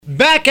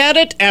back at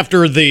it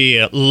after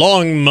the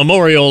long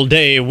Memorial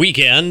Day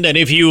weekend. And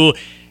if you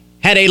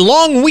had a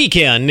long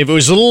weekend, if it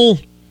was a little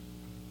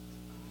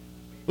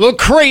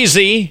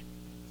crazy,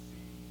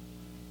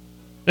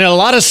 and a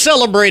lot of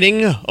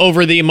celebrating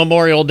over the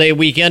Memorial Day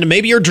weekend,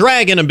 maybe you're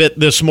dragging a bit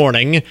this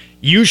morning,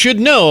 you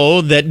should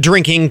know that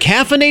drinking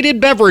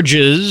caffeinated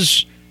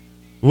beverages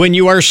when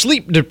you are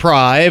sleep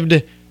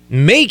deprived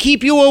may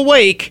keep you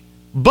awake,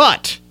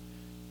 but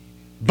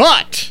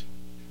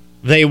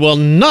they will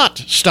not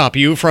stop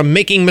you from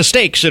making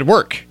mistakes at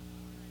work.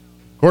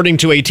 According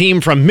to a team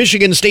from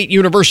Michigan State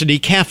University,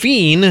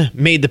 caffeine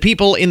made the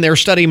people in their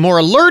study more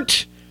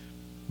alert,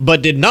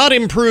 but did not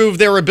improve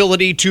their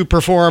ability to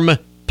perform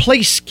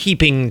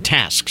placekeeping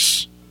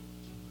tasks.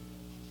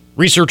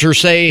 Researchers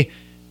say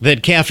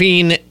that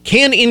caffeine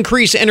can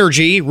increase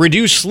energy,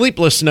 reduce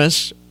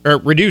sleepiness,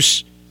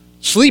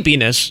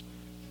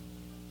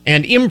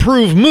 and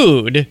improve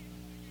mood,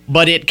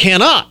 but it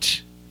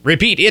cannot,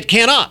 it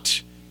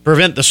cannot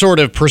prevent the sort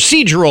of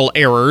procedural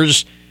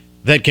errors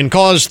that can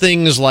cause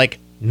things like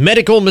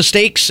medical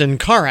mistakes and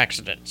car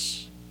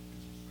accidents.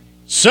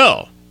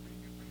 So,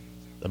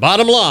 the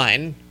bottom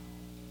line,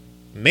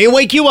 may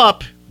wake you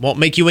up, won't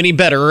make you any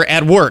better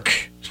at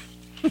work.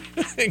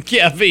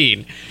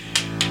 Caffeine.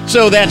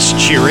 So that's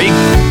cheery.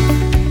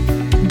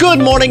 Good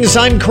mornings,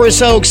 I'm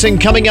Chris Oakes, and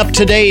coming up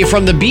today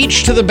from the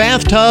beach to the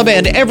bathtub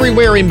and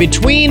everywhere in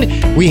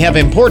between, we have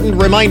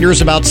important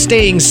reminders about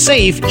staying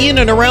safe in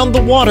and around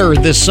the water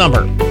this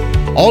summer.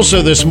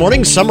 Also this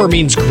morning, summer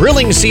means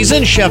grilling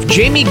season. Chef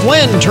Jamie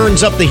Gwen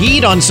turns up the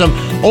heat on some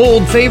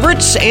old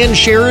favorites and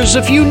shares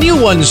a few new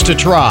ones to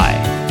try.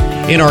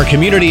 In our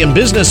community and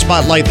business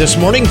spotlight this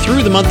morning,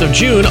 through the month of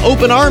June,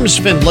 Open Arms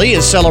Findlay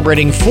is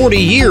celebrating 40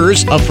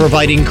 years of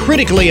providing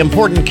critically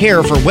important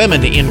care for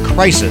women in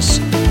crisis.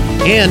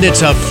 And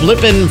it's a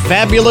flippin'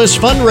 fabulous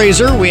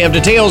fundraiser. We have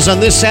details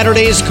on this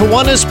Saturday's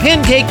Kiwanis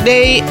Pancake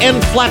Day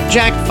and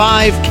Flapjack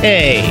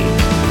 5K.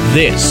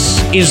 This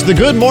is the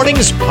Good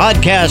Mornings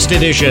Podcast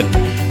Edition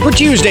for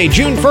Tuesday,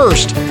 June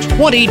 1st,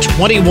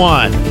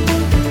 2021.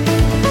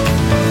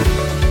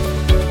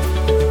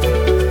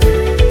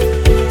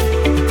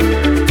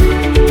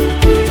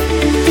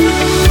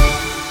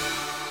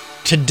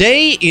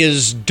 Today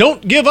is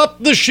Don't Give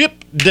Up the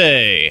Ship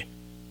Day.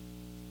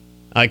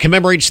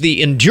 Commemorates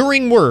the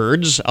enduring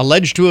words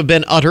alleged to have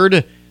been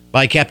uttered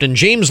by Captain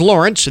James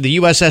Lawrence of the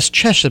USS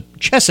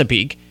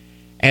Chesapeake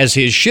as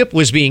his ship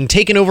was being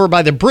taken over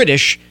by the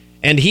British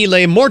and he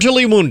lay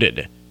mortally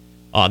wounded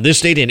on this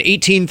date in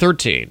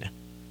 1813.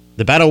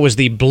 The battle was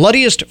the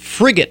bloodiest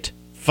frigate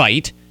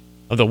fight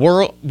of the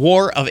War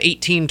of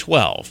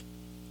 1812.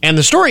 And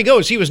the story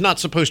goes he was not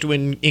supposed to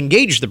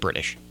engage the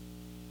British.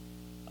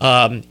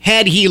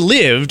 Had he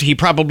lived, he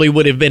probably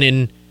would have been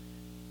in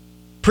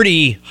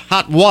pretty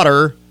hot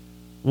water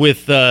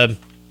with the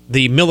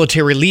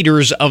military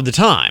leaders of the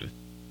time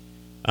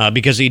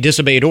because he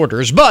disobeyed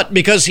orders. But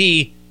because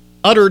he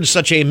uttered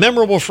such a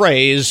memorable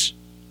phrase,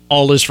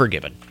 all is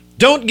forgiven.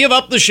 Don't give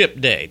up the ship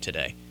day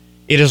today.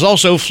 It is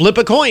also Flip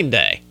a Coin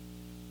Day,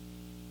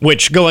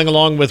 which, going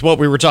along with what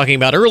we were talking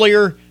about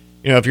earlier,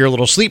 if you're a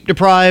little sleep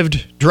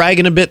deprived,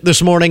 dragging a bit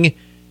this morning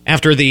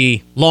after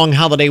the long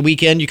holiday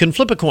weekend, you can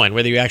flip a coin,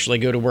 whether you actually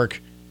go to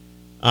work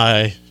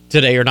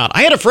today or not.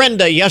 I had a friend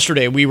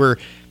yesterday. We were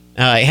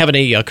having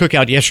a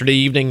cookout yesterday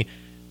evening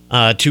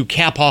to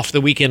cap off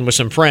the weekend with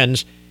some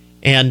friends,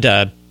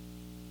 and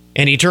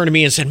he turned to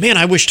me and said, "Man,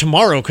 I wish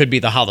tomorrow could be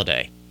the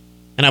holiday."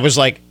 And I was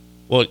like,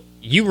 "Well,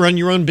 you run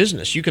your own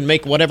business. You can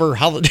make whatever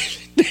holiday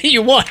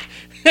you want.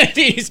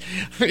 You're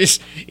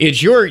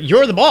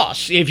the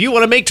boss. If you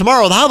want to make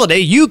tomorrow the holiday,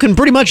 you can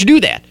pretty much do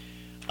that."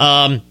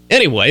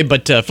 Anyway,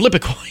 but Flip a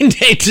Coin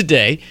Day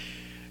today.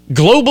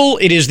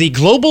 It is the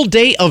Global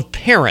Day of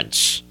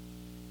Parents.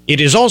 It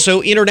is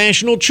also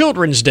International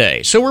Children's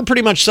Day, so we're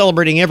pretty much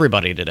celebrating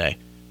everybody today.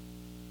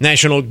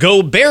 National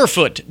Go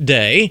Barefoot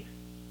Day.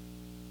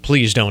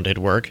 Please don't at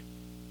work.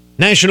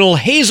 National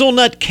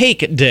Hazelnut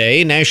Cake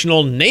Day.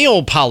 National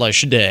Nail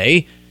Polish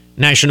Day.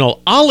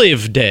 National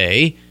Olive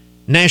Day.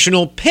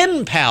 National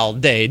Pen Pal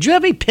Day. Did you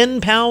have a pen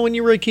pal when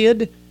you were a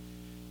kid?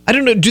 I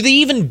don't know. Do they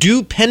even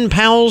do pen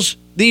pals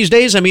these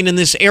days? I mean, in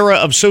this era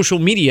of social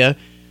media,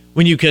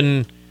 when you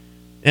can,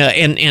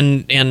 and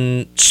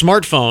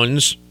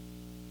smartphones,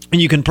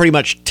 and you can pretty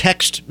much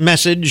text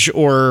message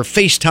or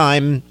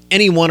FaceTime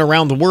anyone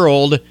around the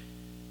world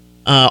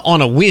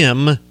on a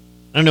whim. I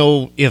don't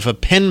know if a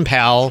pen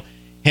pal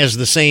has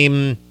the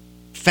same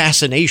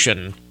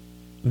fascination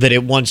that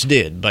it once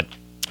did, but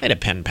I had a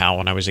pen pal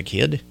when I was a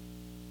kid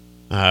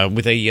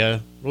with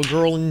a little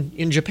girl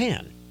in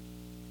Japan.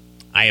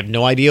 I have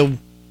no idea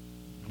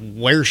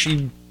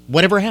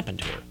whatever happened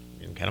to her.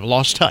 Kind of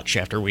lost touch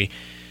after we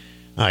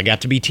got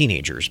to be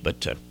teenagers,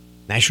 but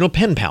National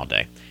Pen Pal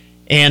Day.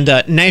 And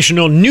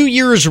National New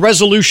Year's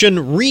Resolution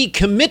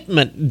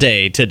Recommitment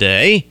Day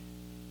today.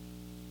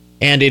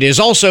 And it is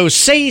also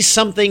Say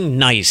Something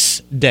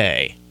Nice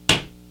Day.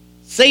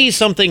 Say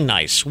something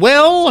nice.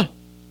 Well,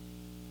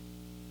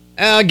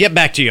 I'll get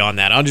back to you on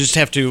that. I'll just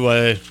have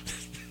to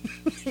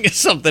get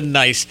something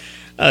nice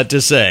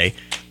to say.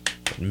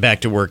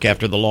 Back to work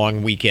after the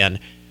long weekend.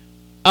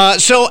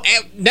 So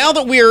now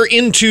that we're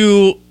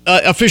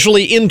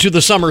officially into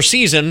the summer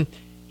season,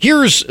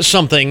 here's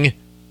something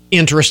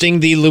interesting.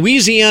 The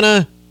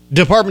Louisiana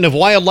Department of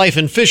Wildlife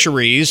and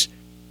Fisheries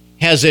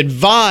has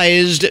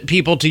advised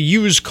people to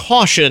use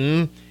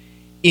caution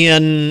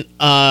in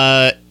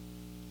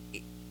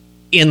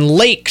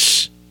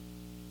lakes.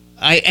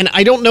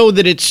 I don't know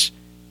that it's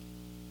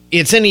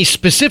any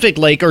specific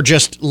lake or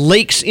just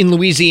lakes in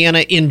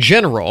Louisiana in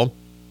general.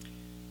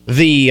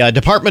 The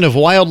Department of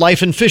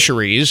Wildlife and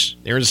Fisheries,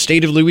 there in the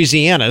state of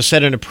Louisiana,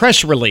 said in a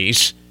press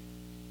release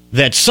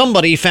that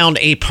somebody found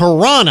a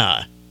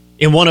piranha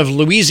in one of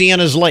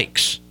Louisiana's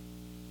lakes.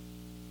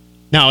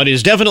 Now, it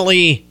is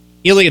definitely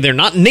illegal. They're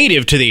not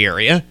native to the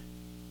area.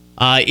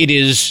 It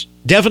is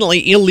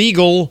definitely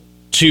illegal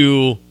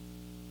to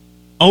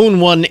own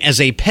one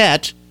as a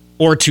pet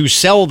or to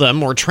sell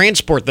them or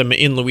transport them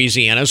in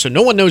Louisiana, so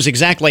no one knows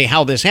exactly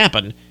how this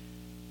happened.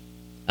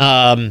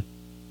 And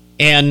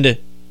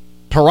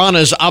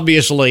piranhas,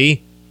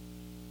 obviously,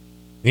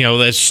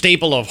 the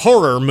staple of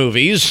horror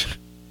movies,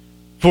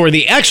 for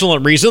the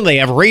excellent reason they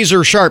have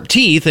razor-sharp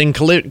teeth and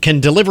can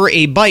deliver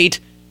a bite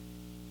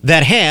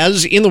that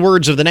has, in the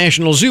words of the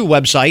National Zoo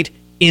website,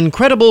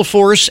 incredible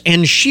force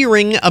and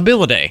shearing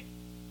ability.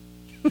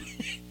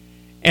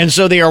 And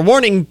so they are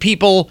warning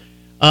people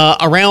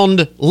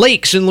around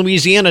lakes in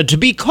Louisiana to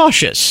be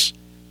cautious,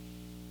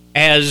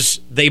 as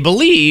they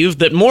believe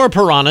that more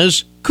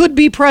piranhas could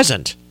be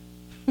present.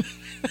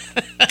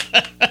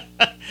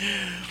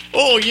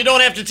 Oh, you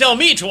don't have to tell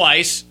me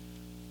twice.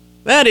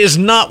 That is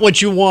not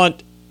what you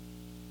want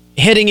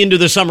heading into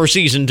the summer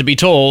season, to be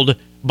told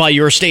by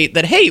your state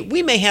that, hey,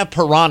 we may have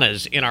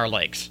piranhas in our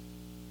lakes.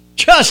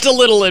 Just a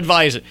little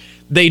advice.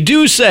 They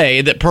do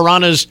say that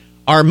piranhas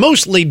are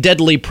mostly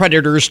deadly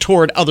predators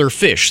toward other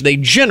fish. They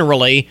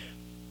generally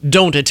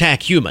don't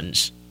attack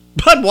humans.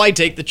 But why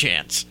take the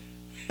chance?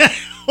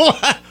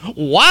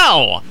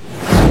 Wow!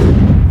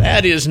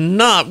 That is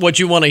not what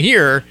you want to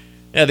hear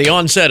at the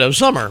onset of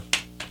summer.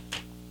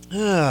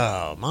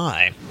 Oh,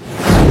 my.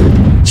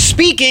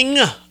 Speaking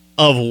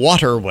of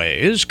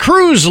waterways,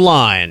 cruise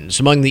lines,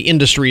 among the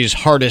industries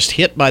hardest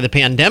hit by the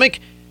pandemic,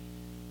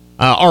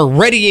 are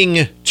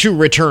readying to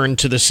return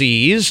to the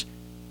seas.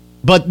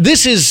 But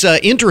this is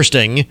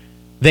interesting.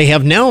 They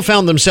have now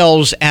found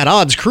themselves at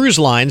odds, cruise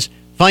lines,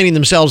 finding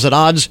themselves at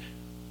odds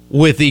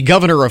with the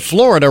governor of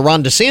Florida,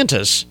 Ron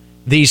DeSantis.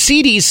 The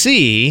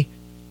CDC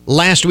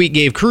last week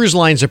gave cruise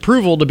lines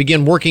approval to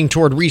begin working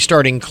toward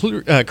restarting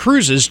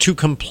cruises to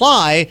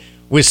comply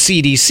with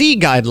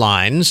CDC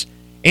guidelines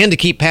and to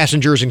keep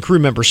passengers and crew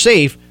members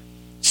safe.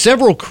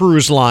 Several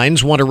cruise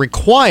lines want to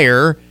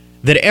require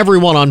that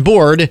everyone on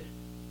board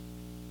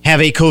have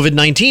a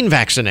COVID-19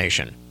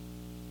 vaccination.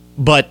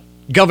 But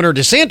Governor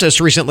DeSantis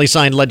recently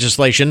signed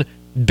legislation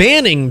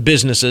banning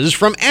businesses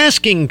from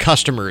asking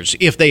customers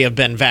if they have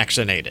been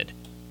vaccinated.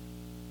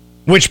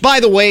 Which, by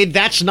the way,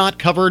 that's not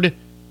covered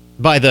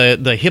by the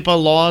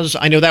HIPAA laws.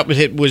 I know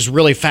it was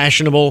really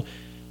fashionable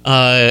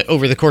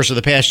over the course of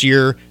the past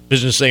year.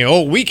 Business saying,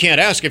 oh, we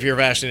can't ask if you're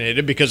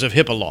vaccinated because of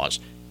HIPAA laws.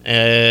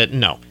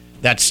 No,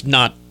 that's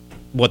not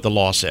what the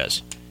law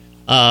says.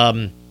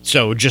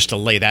 So just to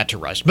lay that to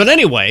rest. But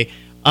anyway,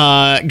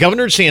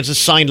 Governor DeSantis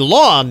signed a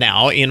law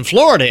now in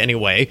Florida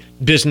anyway.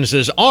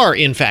 Businesses are,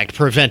 in fact,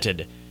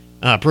 prohibited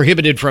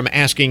from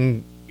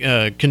asking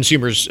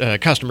customers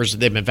that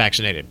they've been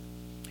vaccinated.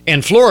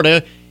 And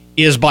Florida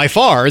is by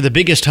far the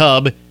biggest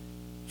hub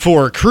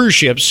for cruise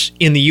ships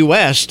in the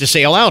U.S. to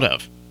sail out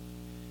of.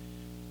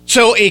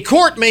 So a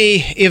court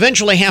may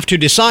eventually have to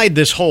decide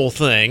this whole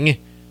thing,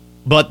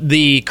 but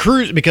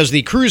because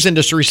the cruise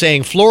industry is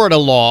saying Florida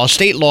law,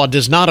 state law,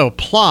 does not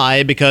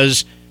apply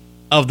because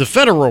of the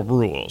federal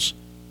rules.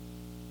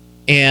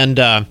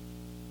 And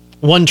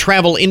one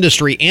travel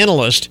industry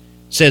analyst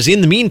says,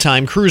 in the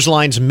meantime, cruise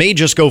lines may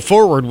just go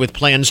forward with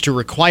plans to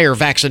require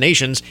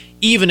vaccinations,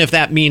 even if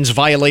that means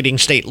violating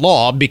state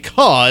law,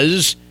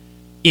 because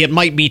it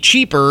might be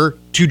cheaper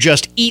to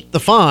just eat the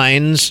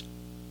fines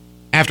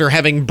after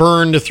having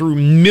burned through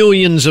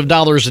millions of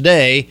dollars a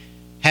day,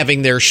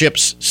 having their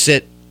ships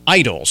sit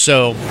idle.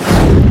 So,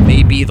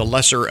 maybe the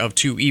lesser of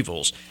two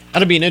evils.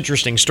 That'll be an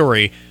interesting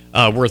story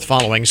worth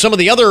following. Some of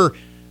the other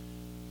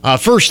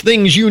first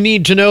things you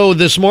need to know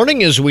this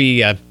morning as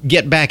we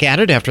get back at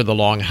it after the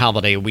long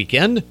holiday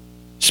weekend.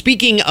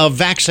 Speaking of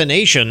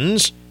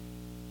vaccinations,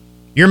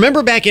 you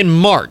remember back in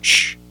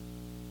March,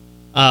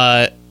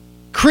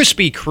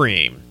 Krispy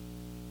Kreme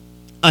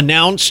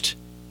announced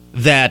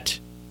that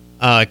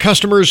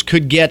customers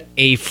could get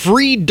a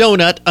free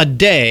donut a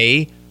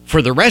day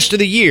for the rest of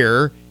the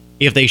year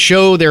if they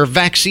show their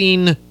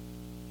vaccine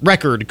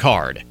record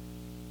card.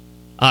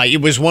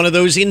 It was one of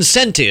those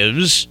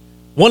incentives,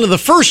 one of the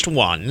first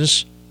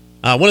ones,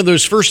 one of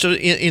those first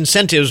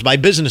incentives by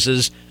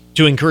businesses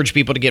to encourage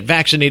people to get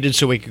vaccinated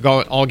so we could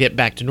all get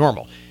back to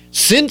normal.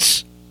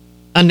 Since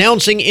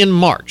announcing in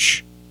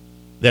March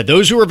that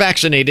those who are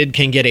vaccinated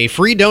can get a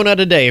free donut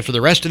a day for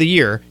the rest of the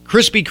year,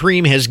 Krispy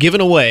Kreme has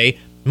given away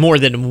more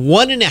than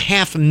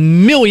 1.5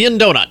 million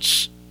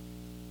donuts.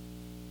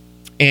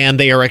 And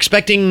they are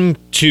expecting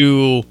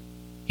to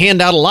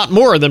hand out a lot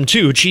more of them,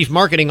 too. Chief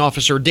Marketing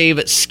Officer Dave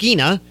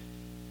Skina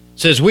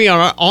says, we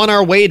are on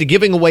our way to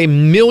giving away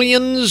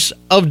millions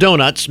of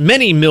donuts,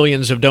 many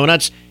millions of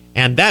donuts,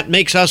 and that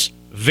makes us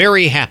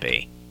very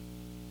happy.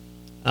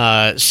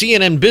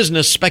 CNN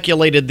Business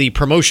speculated the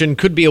promotion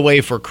could be a way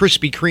for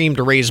Krispy Kreme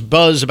to raise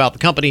buzz about the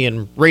company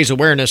and raise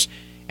awareness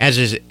as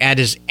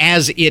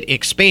it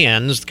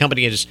expands. The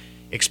company is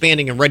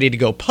expanding and ready to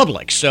go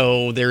public,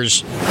 so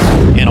there's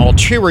an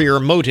ulterior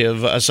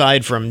motive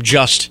aside from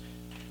just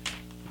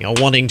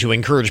wanting to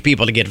encourage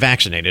people to get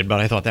vaccinated, but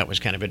I thought that was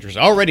kind of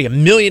interesting. Already 1.5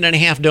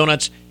 million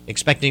donuts,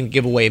 expecting to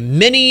give away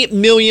many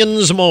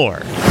millions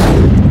more.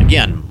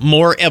 Again,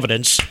 more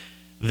evidence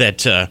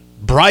that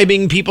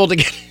bribing people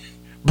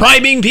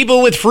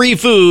with free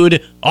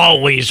food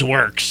always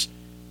works.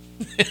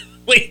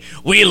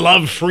 We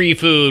love free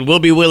food. We'll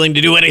be willing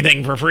to do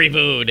anything for free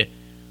food.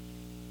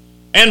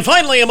 And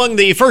finally, among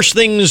the first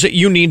things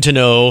you need to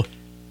know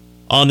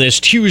on this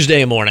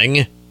Tuesday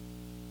morning,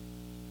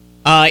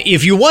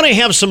 if you want to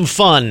have some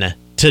fun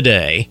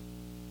today,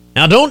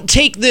 now don't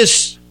take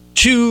this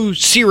too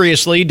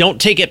seriously, don't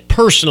take it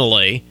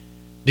personally,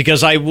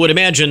 because I would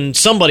imagine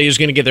somebody is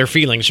going to get their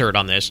feelings hurt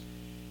on this.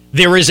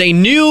 There is a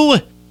new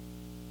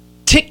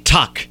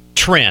TikTok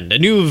trend, a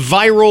new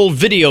viral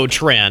video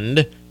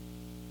trend.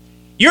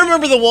 You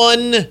remember the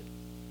one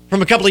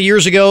from a couple of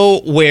years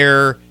ago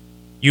where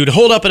you'd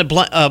hold up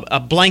a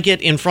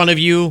blanket in front of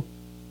you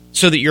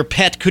so that your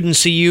pet couldn't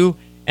see you,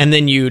 and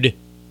then you'd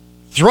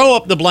throw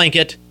up the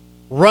blanket,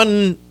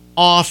 run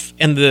off,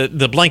 and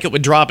the blanket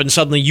would drop, and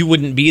suddenly you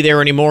wouldn't be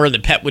there anymore, and the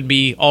pet would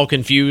be all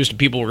confused.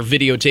 People were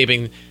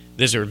videotaping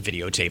this, or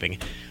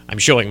videotaping. I'm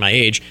showing my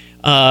age.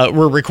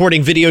 We're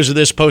recording videos of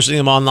this, posting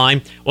them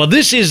online. Well,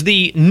 this is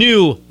the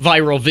new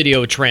viral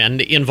video trend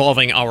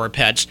involving our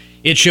pets.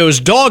 It shows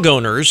dog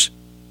owners.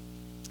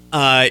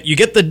 You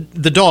get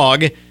the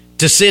dog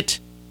to sit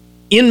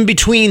in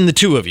between the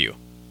two of you.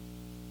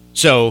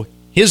 So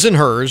his and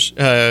hers,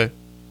 a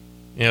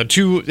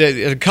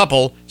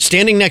couple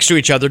standing next to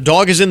each other.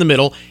 Dog is in the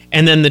middle,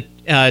 and then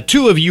the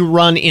two of you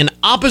run in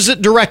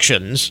opposite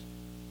directions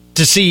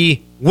to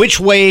see which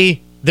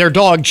way their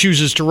dog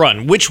chooses to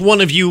run. Which one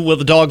of you will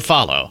the dog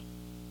follow?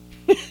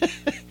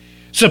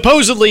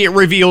 Supposedly, it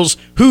reveals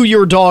who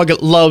your dog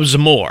loves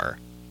more.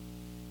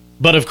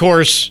 But of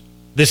course,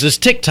 this is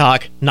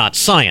TikTok, not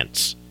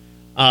science.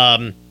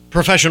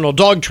 Professional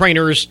dog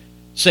trainers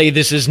say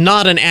this is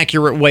not an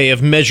accurate way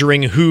of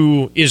measuring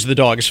who is the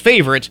dog's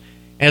favorite,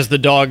 as the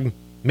dog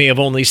may have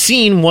only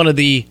seen one of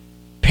the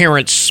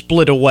parents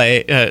sprint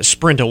away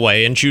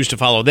and choose to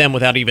follow them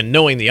without even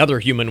knowing the other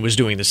human was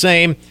doing the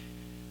same.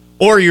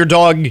 Or your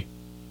dog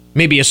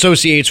maybe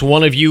associates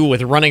one of you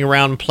with running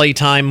around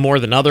playtime more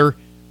than other,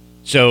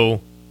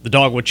 so the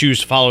dog would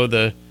choose to follow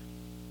the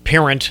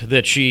parent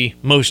that she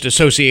most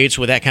associates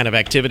with that kind of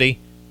activity.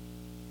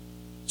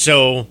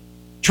 So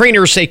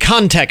trainers say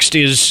context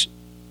is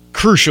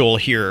crucial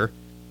here.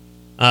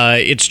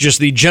 It's just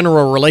the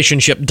general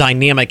relationship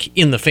dynamic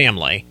in the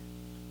family.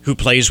 Who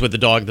plays with the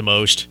dog the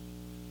most?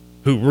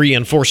 Who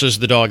reinforces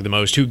the dog the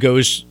most? Who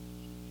does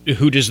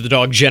the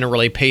dog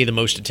generally pay the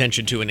most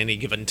attention to in any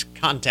given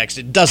context?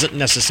 It doesn't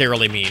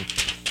necessarily mean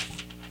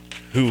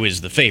who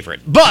is the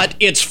favorite. But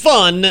it's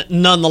fun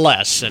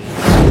nonetheless. And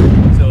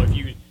so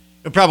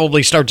you'll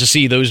probably start to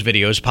see those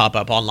videos pop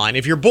up online.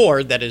 If you're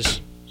bored, that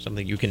is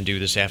something you can do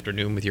this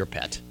afternoon with your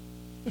pet.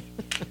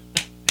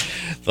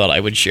 Thought I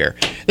would share.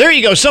 There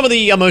you go. Some of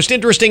the most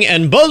interesting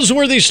and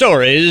buzzworthy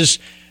stories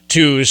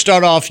to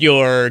start off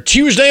your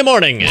Tuesday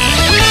morning.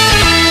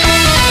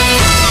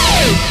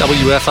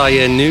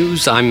 WFIN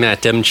News, I'm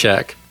Matt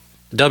Demchek.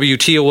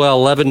 WTOL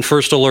 11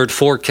 First Alert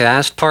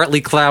forecast, partly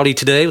cloudy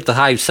today with the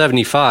high of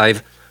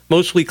 75,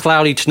 mostly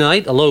cloudy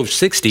tonight, a low of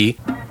 60.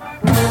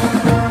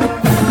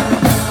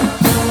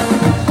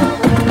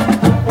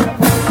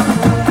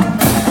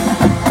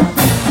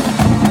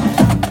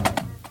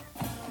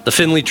 The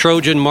Findlay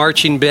Trojan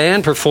Marching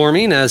Band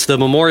performing as the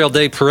Memorial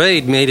Day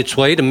Parade made its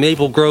way to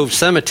Maple Grove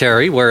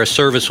Cemetery, where a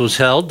service was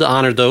held to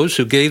honor those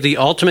who gave the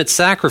ultimate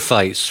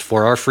sacrifice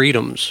for our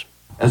freedoms.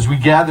 As we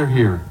gather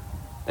here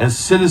as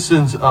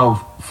citizens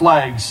of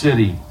Flag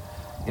City,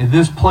 in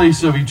this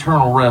place of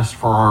eternal rest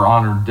for our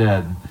honored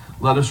dead,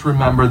 let us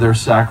remember their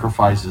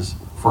sacrifices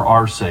for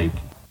our sake.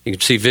 You can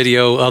see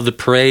video of the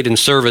parade and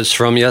service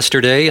from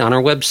yesterday on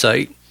our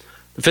website.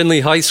 The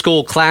Findlay High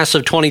School class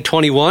of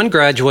 2021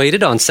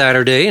 graduated on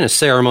Saturday in a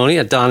ceremony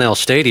at Donnell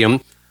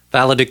Stadium.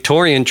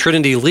 Valedictorian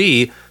Trinity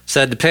Lee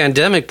said the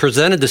pandemic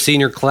presented the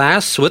senior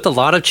class with a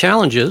lot of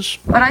challenges.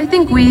 But I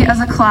think we as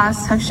a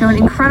class have shown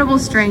incredible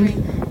strength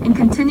in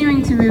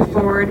continuing to move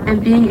forward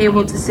and being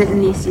able to sit in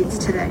these seats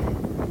today.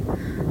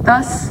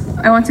 Thus,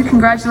 I want to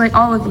congratulate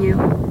all of you,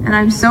 and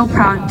I'm so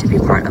proud to be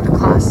part of the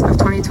class of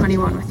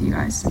 2021 with you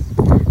guys.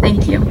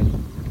 Thank you.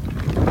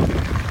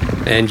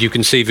 And you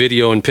can see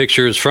video and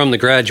pictures from the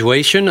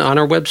graduation on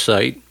our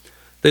website.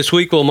 This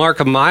week will mark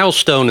a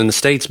milestone in the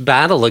state's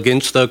battle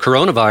against the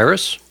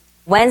coronavirus.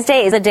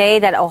 Wednesday is a day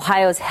that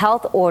Ohio's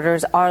health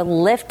orders are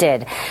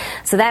lifted.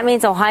 So that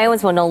means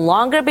Ohioans will no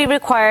longer be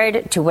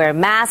required to wear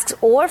masks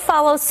or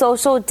follow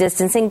social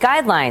distancing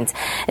guidelines.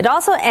 It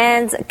also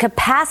ends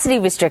capacity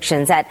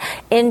restrictions at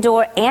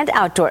indoor and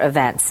outdoor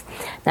events.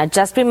 Now,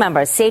 just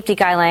remember, safety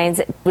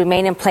guidelines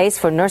remain in place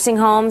for nursing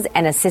homes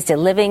and assisted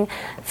living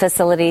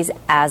facilities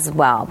as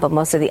well, but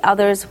most of the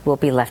others will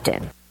be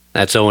lifted.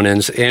 That's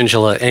ONN's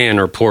Angela Ann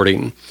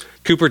reporting.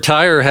 Cooper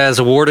Tire has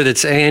awarded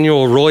its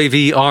annual Roy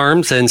V.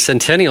 Arms and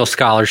Centennial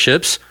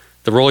Scholarships.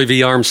 The Roy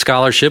V. Arms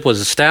Scholarship was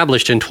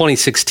established in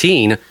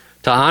 2016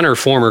 to honor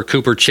former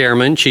Cooper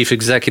Chairman, Chief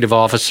Executive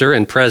Officer,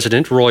 and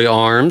President Roy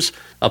Arms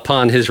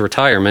upon his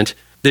retirement.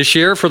 This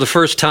year, for the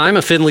first time,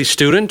 a Findlay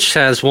student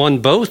has won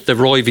both the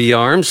Roy V.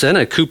 Arms and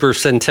a Cooper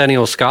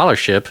Centennial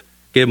Scholarship.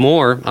 Get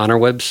more on our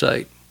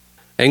website.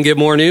 And get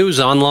more news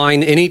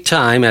online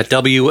anytime at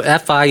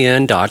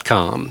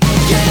WFIN.com.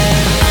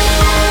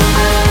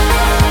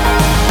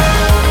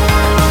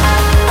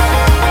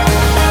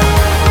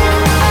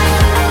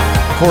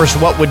 Of course,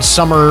 what would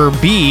summer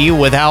be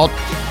without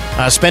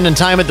spending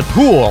time at the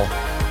pool?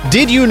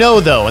 Did you know,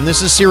 though, and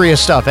this is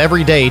serious stuff,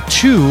 every day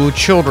 2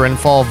 children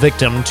fall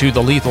victim to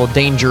the lethal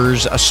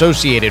dangers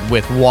associated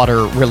with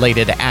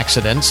water-related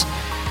accidents.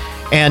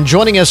 And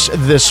joining us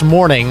this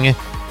morning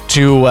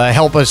to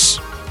help us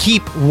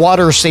keep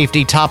water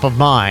safety top of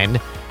mind,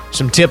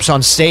 some tips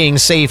on staying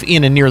safe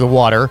in and near the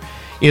water,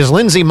 is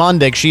Lindsay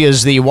Mondick. She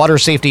is the water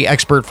safety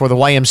expert for the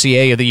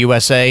YMCA of the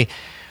USA.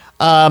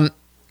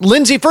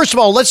 Lindsay, first of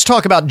all, let's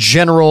talk about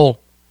general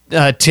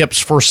tips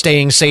for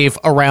staying safe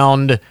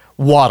around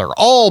water,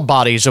 all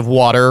bodies of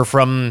water,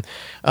 from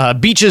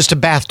beaches to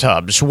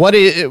bathtubs. What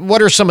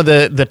are some of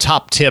the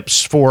top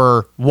tips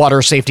for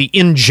water safety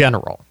in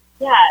general?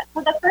 Yeah,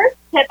 so the first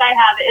tip I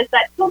have is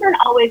that children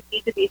always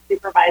need to be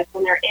supervised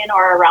when they're in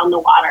or around the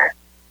water.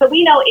 So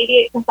we know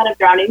 88% of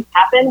drownings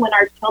happen when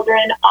our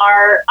children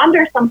are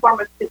under some form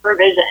of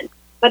supervision.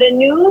 But a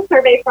new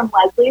survey from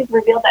Leslie's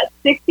revealed that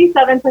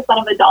 67%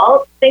 of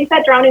adults think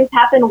that drownings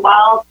happen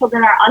while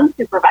children are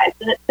unsupervised,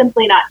 and it's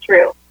simply not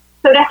true.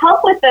 So to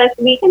help with this,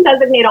 we can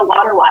designate a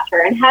water watcher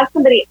and have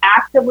somebody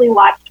actively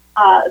watch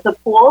the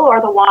pool or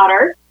the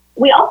water.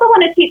 We also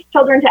want to teach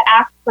children to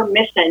ask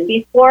permission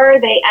before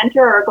they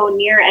enter or go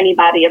near any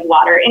body of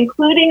water,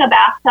 including a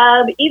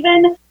bathtub,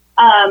 even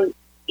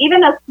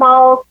a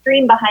small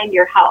stream behind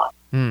your house.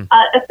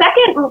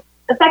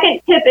 A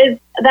second tip is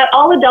that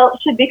all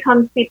adults should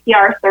become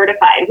CPR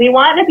certified. We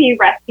want to be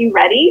rescue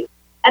ready.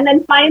 And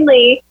then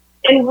finally,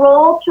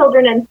 enroll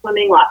children in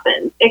swimming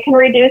lessons. It can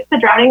reduce the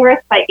drowning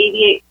risk by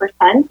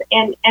 88%.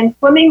 And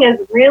swimming is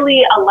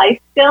really a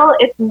life skill.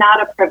 It's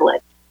not a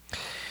privilege.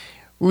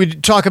 We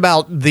talk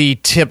about the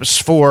tips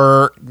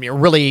for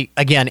really,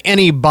 again,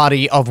 any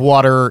body of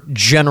water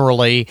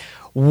generally.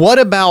 What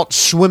about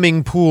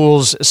swimming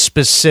pools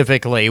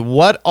specifically?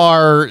 What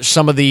are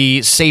some of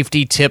the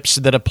safety tips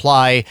that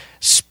apply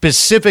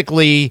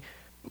specifically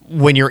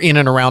when you're in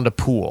and around a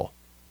pool?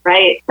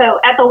 Right. So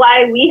at the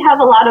Y, we have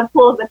a lot of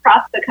pools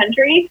across the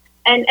country.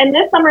 And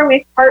this summer,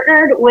 we've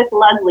partnered with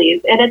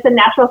Leslie's, and it's a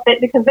natural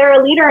fit because they're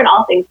a leader in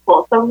all things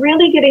pools. So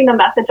really getting the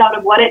message out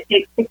of what it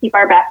takes to keep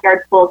our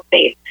backyard pools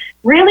safe.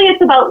 Really,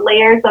 it's about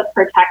layers of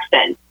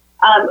protection.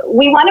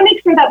 We want to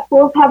make sure that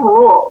pools have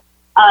rules.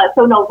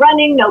 So no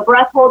running, no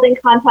breath holding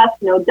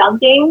contests, no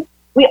dunking.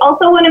 We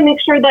also want to make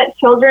sure that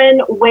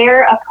children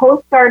wear a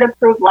Coast Guard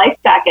approved life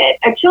jacket,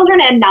 children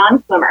and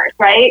non-swimmers,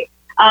 right?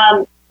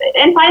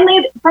 And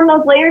finally, from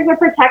those layers of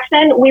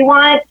protection, we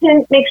want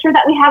to make sure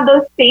that we have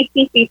those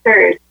safety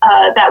features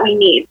that we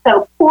need.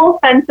 So pool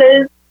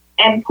fences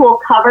and pool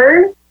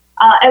covers,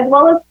 as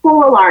well as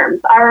pool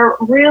alarms, are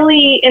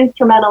really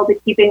instrumental to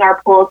keeping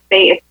our pools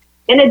safe.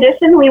 In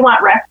addition, we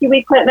want rescue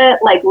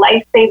equipment like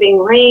life-saving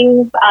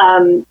rings,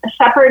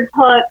 shepherd's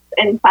hooks,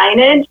 and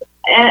signage.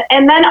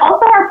 And then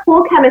also our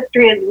pool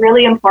chemistry is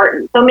really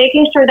important. So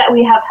making sure that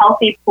we have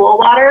healthy pool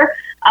water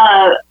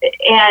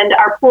and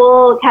our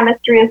pool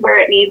chemistry is where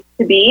it needs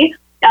to be.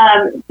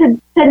 To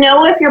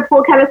know if your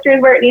pool chemistry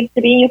is where it needs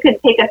to be, you could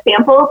take a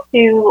sample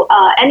to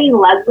any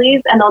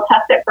Leslie's and they'll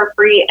test it for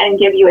free and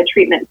give you a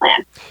treatment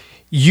plan.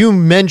 You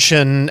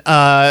mentioned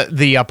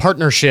the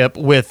partnership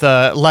with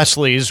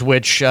Leslie's,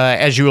 which,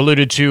 as you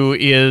alluded to,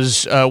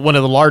 is one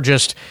of the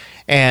largest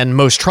and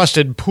most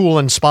trusted pool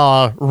and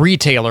spa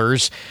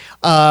retailers.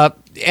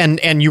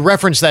 And you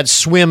referenced that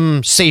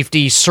swim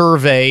safety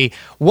survey.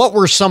 What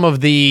were some of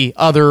the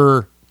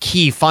other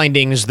key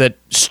findings that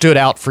stood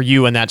out for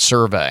you in that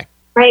survey?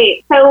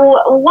 Right.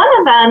 So one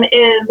of them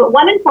is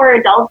 1 in 4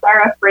 adults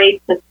are afraid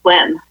to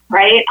swim,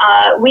 right?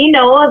 We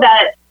know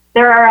that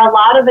there are a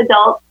lot of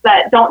adults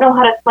that don't know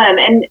how to swim.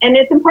 And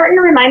it's important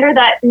to reminder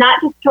that not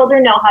just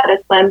children know how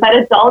to swim, but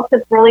adults,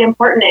 it's really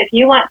important if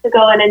you want to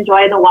go and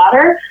enjoy the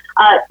water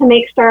to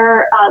make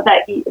sure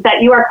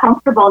that you are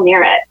comfortable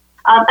near it.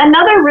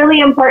 Another really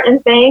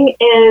important thing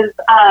is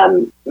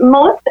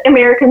most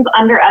Americans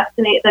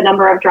underestimate the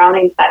number of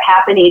drownings that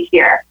happen each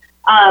year.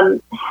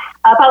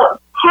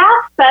 About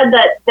half said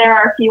that there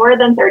are fewer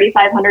than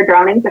 3,500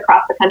 drownings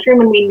across the country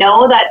when we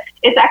know that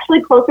it's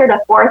actually closer to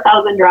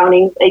 4,000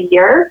 drownings a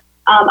year,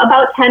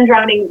 about 10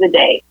 drownings a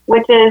day,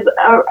 which is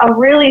a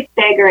really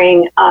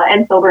staggering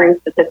and sobering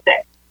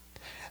statistic.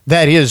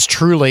 That is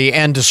truly,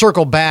 and to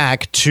circle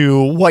back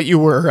to what you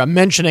were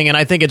mentioning, and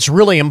I think it's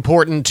really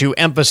important to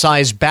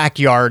emphasize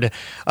backyard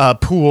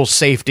pool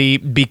safety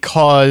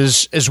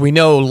because, as we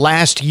know,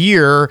 last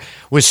year,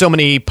 with so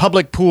many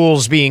public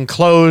pools being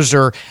closed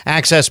or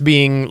access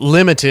being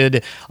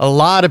limited, a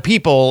lot of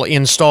people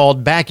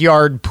installed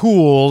backyard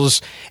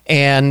pools,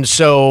 and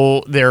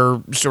so they're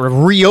sort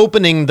of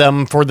reopening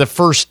them for the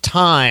first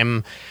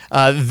time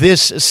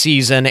this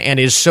season,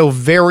 and is so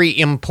very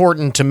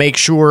important to make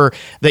sure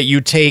that you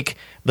take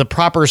the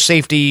proper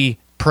safety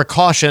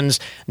precautions,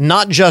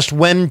 not just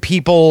when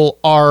people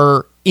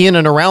are in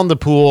and around the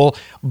pool,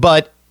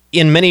 but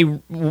in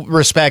many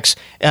respects,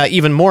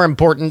 even more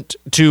important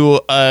to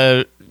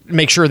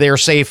make sure they are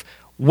safe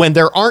when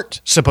there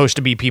aren't supposed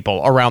to be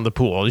people around the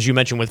pool, as you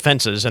mentioned, with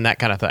fences and that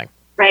kind of thing.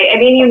 Right. I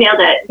mean, you nailed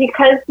it.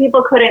 Because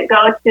people couldn't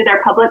go to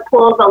their public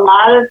pools, a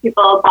lot of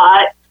people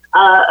bought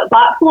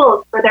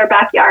pools for their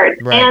backyard,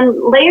 right. And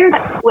layered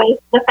with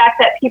the fact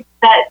that people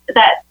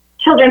that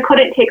children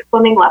couldn't take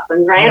swimming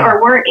lessons, right,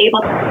 or weren't able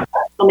to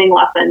take swimming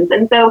lessons.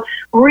 And so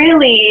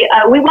really,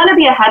 we want to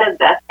be ahead of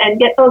this and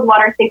get those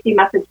water safety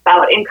messages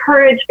out,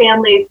 encourage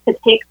families to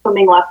take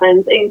swimming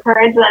lessons,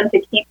 encourage them to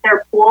keep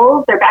their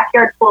pools, their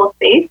backyard pools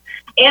safe,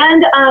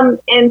 and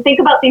think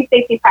about these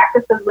safety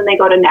practices when they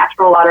go to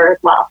natural water as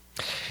well.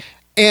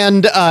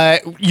 And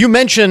you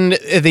mentioned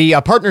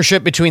the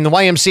partnership between the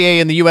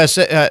YMCA and the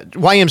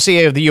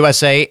YMCA of the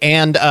USA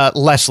and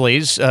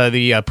Leslie's,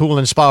 the pool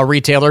and spa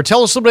retailer.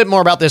 Tell us a little bit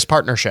more about this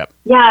partnership.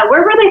 Yeah,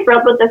 we're really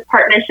thrilled with this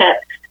partnership.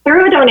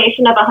 Through a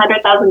donation of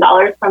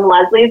 $100,000 from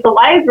Leslie's, the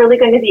Y is really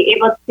going to be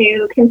able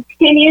to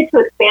continue to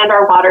expand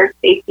our water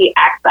safety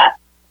access.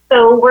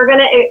 So we're going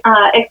to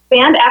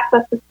expand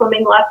access to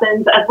swimming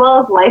lessons as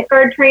well as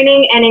lifeguard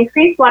training and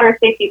increase water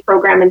safety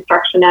program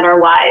instruction at our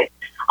Ys.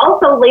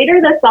 Also,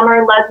 later this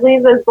summer,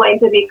 Leslie's is going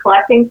to be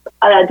collecting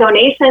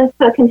donations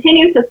to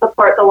continue to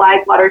support the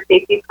Wise Water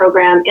Safety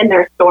Program in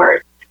their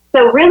stores.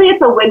 So really,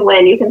 it's a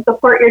win-win. You can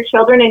support your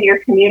children and your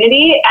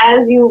community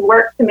as you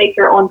work to make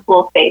your own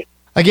pool safe.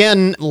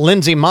 Again,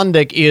 Lindsay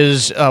Mundick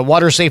is a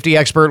water safety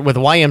expert with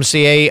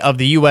YMCA of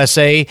the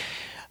USA.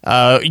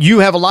 You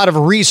have a lot of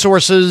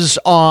resources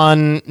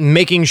on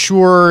making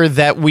sure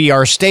that we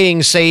are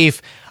staying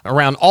safe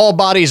around all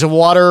bodies of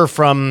water,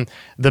 from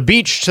the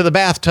beach to the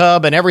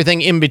bathtub and everything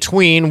in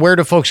between. Where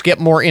do folks get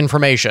more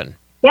information?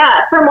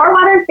 Yeah, for more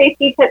water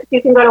safety tips,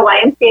 you can go to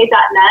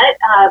ymca.net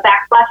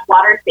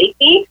 /water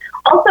safety.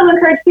 Also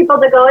encourage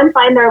people to go and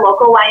find their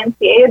local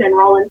YMCA and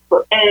enroll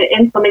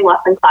in swimming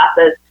lesson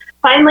classes.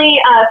 Finally,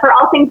 for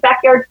all things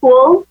backyard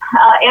pools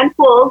and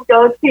pools,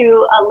 go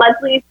to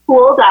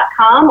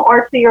lesliespool.com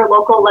or to your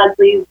local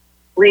Leslie's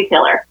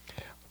retailer.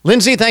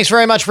 Lindsay, thanks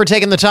very much for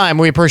taking the time.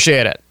 We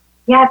appreciate it.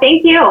 Yeah,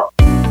 thank you.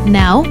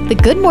 Now, the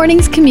Good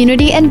Mornings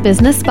Community and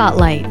Business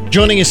Spotlight.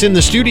 Joining us in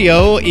the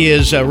studio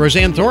is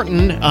Roseanne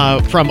Thornton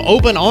from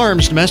Open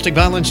Arms Domestic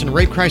Violence and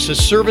Rape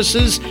Crisis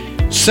Services,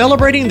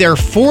 celebrating their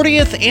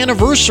 40th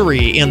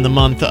anniversary in the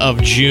month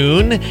of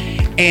June.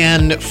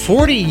 And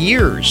 40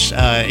 years,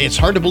 it's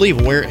hard to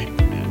believe where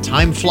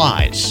time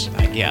flies,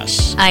 I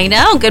guess. I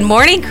know. Good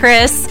morning,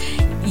 Chris.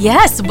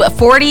 Yes,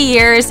 40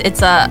 years,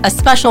 it's a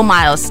special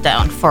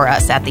milestone for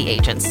us at the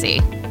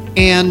agency.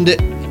 And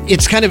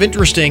it's kind of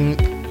interesting,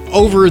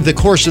 over the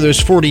course of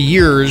those 40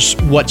 years,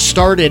 what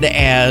started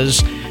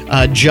as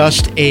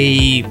just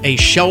a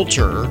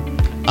shelter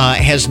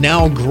has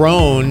now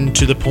grown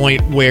to the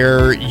point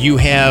where you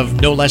have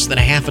no less than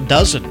a half a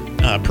dozen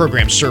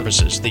program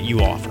services that you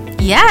offer.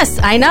 Yes,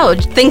 I know.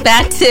 Think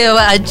back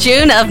to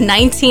June of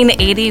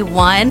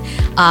 1981.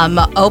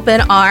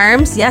 Open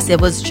Arms, yes, it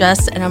was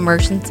just an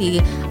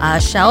emergency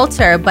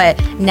shelter,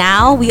 but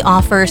now we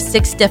offer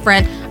 6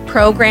 different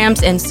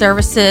programs and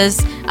services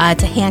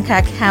to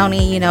Hancock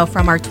County,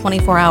 from our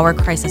 24-hour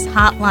crisis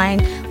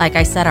hotline, like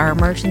I said, our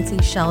emergency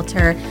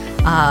shelter,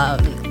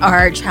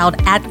 our child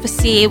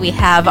advocacy. We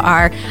have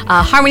our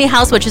Harmony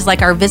House, which is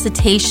like our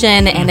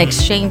visitation and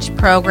exchange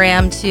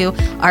program, to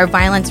our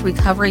violence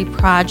recovery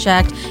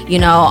project,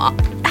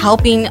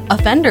 helping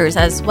offenders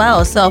as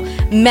well. So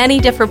many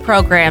different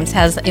programs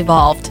has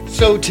evolved.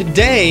 So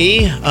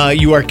today,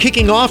 you are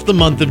kicking off the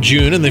month of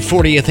June and the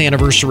 40th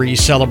anniversary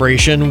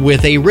celebration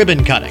with a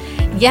ribbon cutting.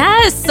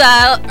 Yes,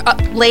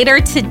 later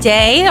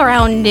today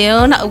around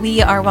noon,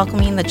 we are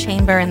welcoming the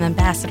Chamber and the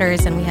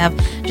ambassadors, and we have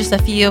just a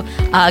few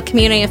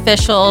community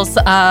officials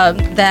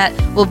that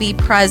will be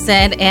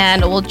present,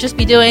 and we'll just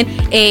be doing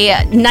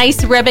a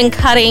nice ribbon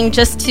cutting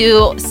just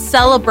to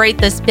celebrate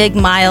this big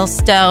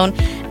milestone.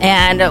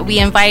 And we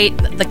invite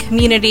the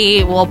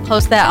community. We'll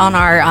post that on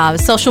our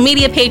social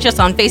media pages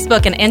on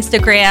Facebook and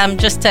Instagram,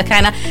 just to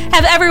kind of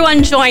have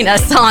everyone join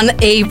us on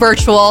a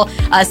virtual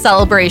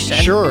celebration.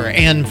 Sure,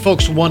 and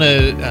folks want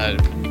to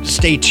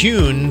stay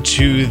tuned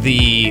to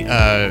the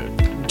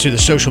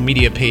social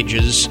media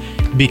pages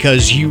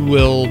because you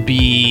will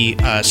be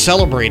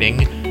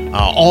celebrating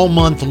all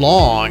month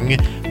long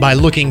by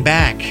looking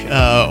back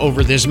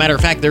over this. As a matter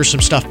of fact, there's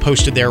some stuff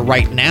posted there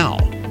right now.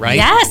 Right?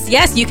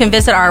 Yes. You can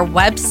visit our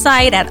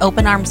website at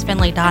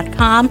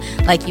openarmsfinley.com.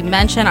 Like you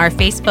mentioned, our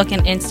Facebook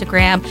and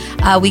Instagram.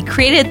 We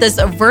created this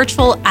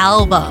virtual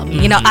album.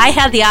 You know, I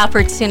had the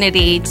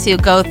opportunity to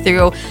go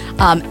through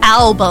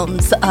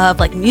albums of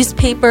like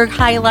newspaper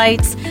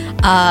highlights,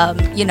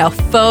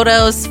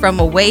 photos from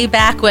way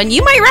back when.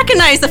 You might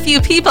recognize a few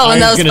people in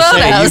those photos.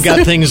 Say, you've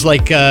got things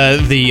like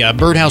the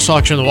Birdhouse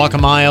Auction, the Walk a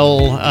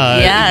Mile,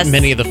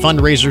 many of the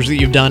fundraisers that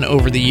you've done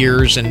over the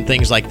years and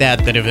things like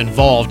that have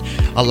involved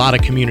a lot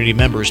of community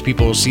members.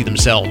 People will see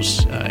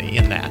themselves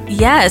in that.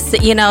 Yes,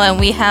 and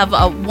we have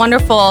a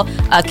wonderful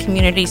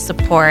community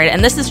support.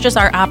 And this is just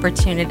our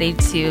opportunity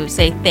to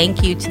say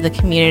thank you to the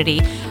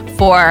community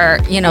for,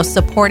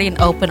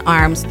 supporting Open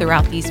Arms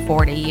throughout these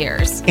 40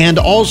 years. And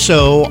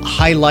also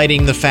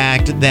highlighting the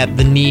fact that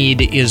the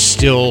need is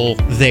still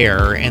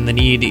there and the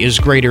need is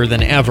greater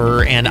than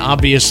ever. And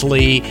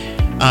obviously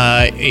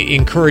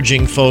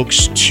encouraging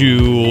folks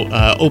to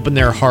open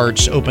their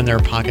hearts, open their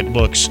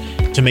pocketbooks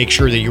to make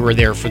sure that you are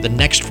there for the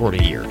next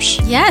 40 years.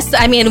 Yes,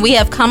 I mean, we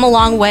have come a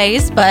long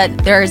ways,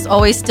 but there's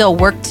always still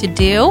work to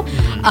do.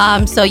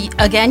 So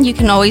again, you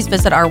can always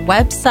visit our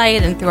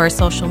website and through our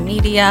social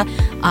media.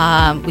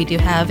 We do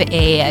have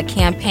a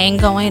campaign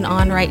going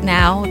on right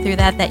now through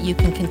that you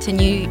can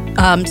continue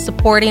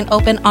supporting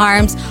Open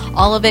Arms.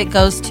 All of it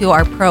goes to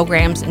our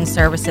programs and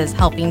services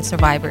helping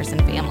survivors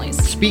and families.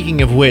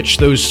 Speaking of which,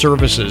 those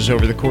services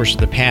over the course of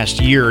the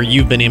past year,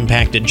 you've been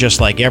impacted just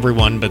like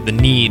everyone, but the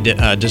need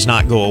does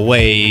not go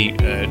away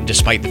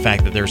despite the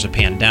fact that there's a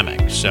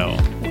pandemic. So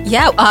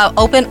yeah,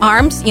 Open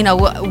Arms,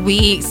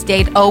 we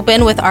stayed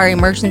open with our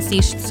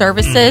emergency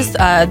services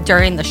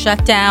during the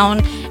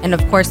shutdown and,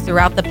 of course,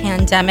 throughout the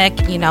pandemic.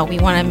 We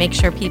want to make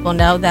sure people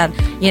know that,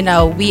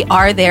 we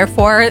are there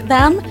for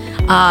them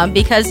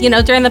because,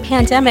 during the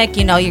pandemic,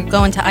 you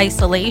go into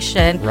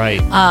isolation.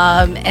 Right.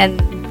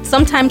 And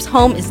sometimes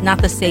home is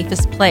not the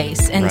safest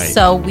place. And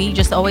so we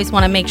just always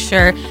want to make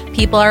sure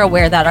people are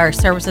aware that our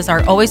services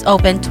are always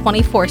open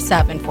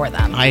 24/7 for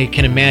them. I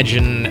can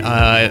imagine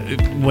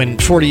when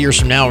 40 years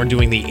from now we're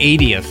doing the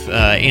 80th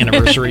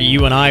anniversary,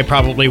 you and I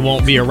probably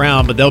won't be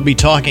around, but they'll be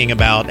talking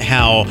about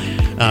how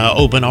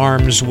Open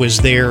Arms was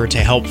there to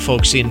help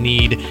folks in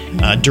need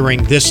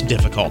during this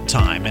difficult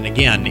time. And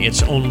again,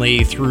 it's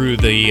only through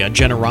the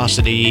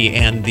generosity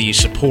and the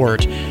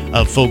support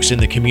of folks in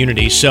the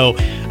community. So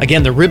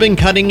again, the ribbon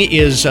cutting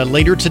is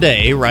later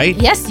today, right?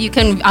 Yes, you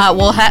can.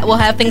 We'll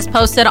have things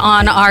posted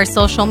on our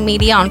social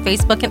media on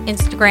Facebook and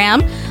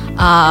Instagram.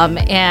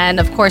 And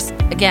of course,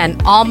 again,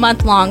 all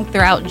month long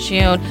throughout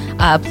June,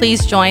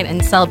 please join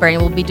and celebrate.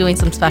 We'll be doing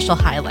some special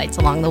highlights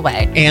along the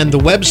way. And the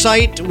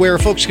website where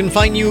folks can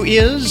find you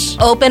is?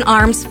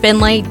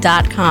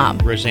 openarmsfinley.com.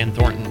 Roseanne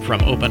Thornton from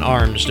Open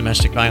Arms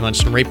Domestic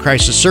Violence and Rape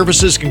Crisis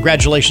Services.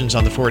 Congratulations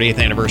on the 40th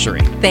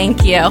anniversary.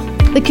 Thank you.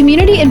 The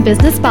Community and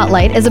Business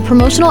Spotlight is a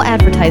promotional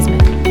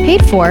advertisement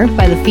paid for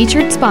by the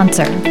featured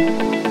sponsor.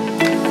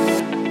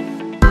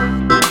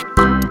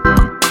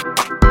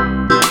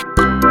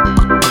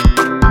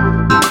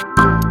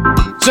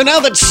 So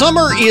now that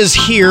summer is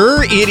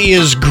here, it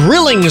is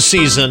grilling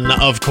season,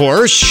 of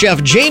course.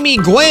 Chef Jamie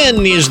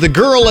Gwen is the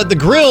girl at the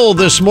grill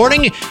this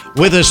morning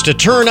with us to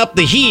turn up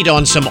the heat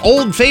on some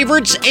old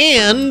favorites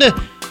and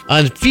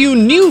a few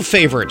new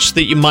favorites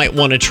that you might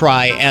want to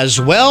try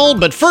as well.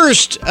 But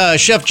first,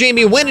 Chef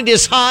Jamie, when it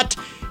is hot,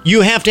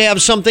 you have to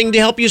have something to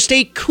help you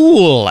stay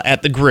cool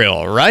at the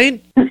grill, right?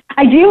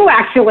 I do,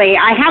 actually.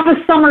 I have a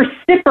summer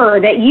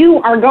sipper that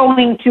you are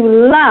going to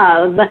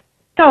love.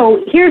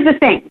 So here's the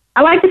thing.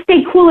 I like to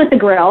stay cool at the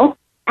grill,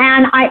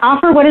 and I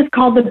offer what is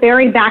called the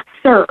Berry Back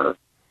Serve.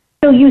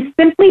 So you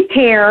simply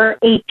pair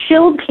a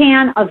chilled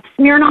can of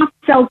Smirnoff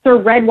Seltzer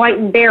Red, White,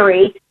 and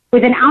Berry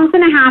with 1.5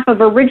 ounces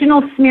of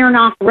original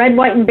Smirnoff Red,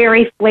 White, and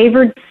Berry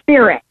flavored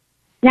spirit.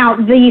 Now,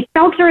 the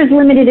seltzer is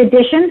limited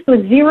edition, so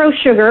it's 0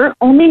 sugar,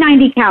 only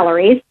 90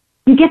 calories.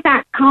 You get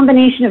that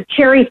combination of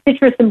cherry,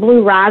 citrus, and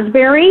blue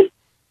raspberry,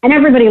 and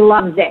everybody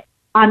loves it.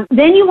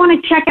 Then you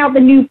want to check out the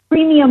new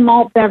premium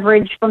malt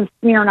beverage from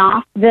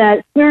Smirnoff,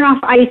 the Smirnoff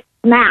Ice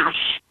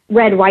Smash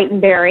Red, White, and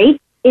Berry.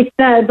 It's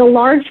the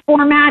large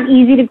format,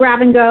 easy to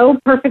grab and go,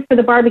 perfect for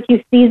the barbecue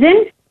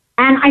season.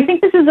 And I think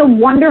this is a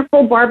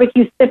wonderful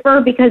barbecue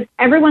sipper because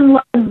everyone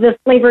loves the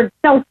flavored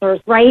seltzers,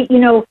 right?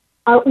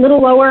 A little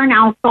lower in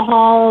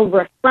alcohol,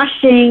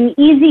 refreshing,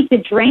 easy to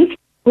drink.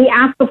 We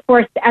ask, of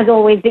course, as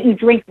always, that you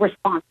drink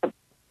responsibly.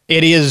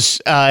 It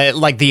is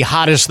like the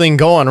hottest thing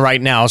going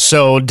right now,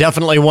 so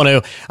definitely want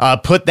to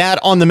put that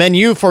on the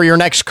menu for your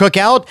next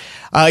cookout.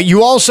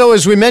 You also,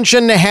 as we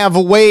mentioned, have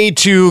a way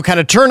to kind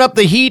of turn up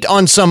the heat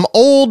on some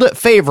old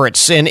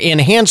favorites and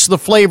enhance the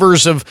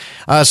flavors of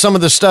some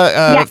of the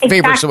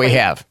favorites that we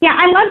have. Yeah,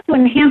 I love to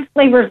enhance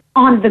flavors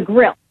on the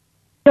grill.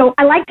 So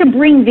I like to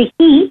bring the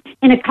heat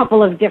in a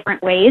couple of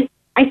different ways.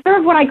 I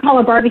serve what I call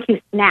a barbecue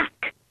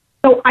snack.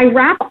 So I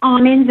wrap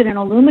almonds in an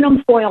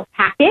aluminum foil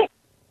packet,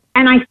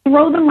 and I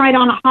throw them right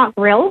on a hot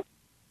grill.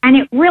 and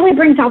it really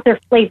brings out their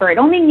flavor. They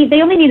only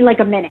need like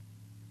a minute.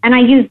 And I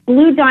use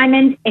Blue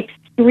Diamond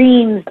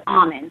Extremes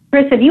almonds.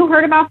 Chris, have you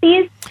heard about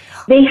these?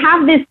 They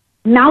have this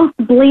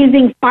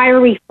mouth-blazing,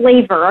 fiery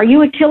flavor. Are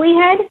you a chili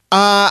head?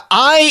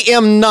 I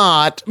am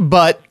not,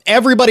 but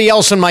everybody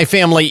else in my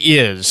family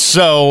is.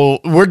 So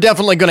we're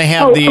definitely going to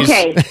have these.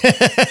 Okay.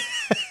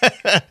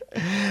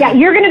 Yeah,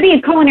 you're going to be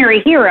a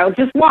culinary hero.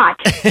 Just watch.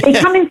 They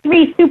come in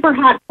 3 super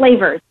hot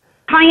flavors: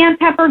 cayenne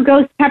pepper,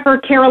 ghost pepper,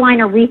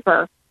 Carolina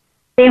Reaper.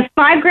 They have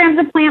 5 grams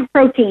of plant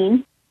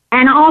protein,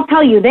 and I'll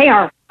tell you, they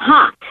are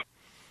hot,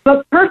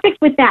 but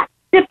perfect with that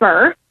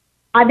sipper.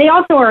 They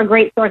also are a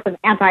great source of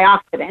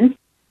antioxidants,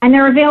 and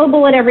they're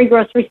available at every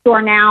grocery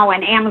store now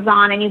and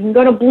Amazon, and you can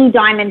go to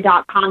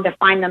bluediamond.com to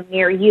find them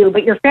near you,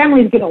 but your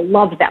family's going to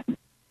love them.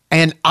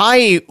 And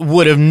I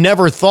would have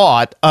never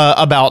thought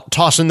about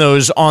tossing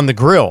those on the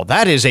grill.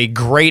 That is a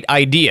great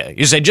idea.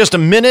 You say just a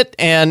minute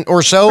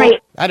or so?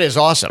 Right. That is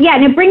awesome. Yeah,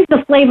 and it brings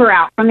the flavor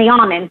out from the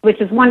almonds,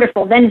 which is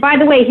wonderful. Then, by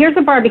the way, here's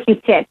a barbecue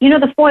tip. You know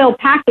the foil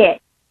packet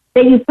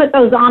that you put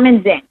those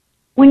almonds in?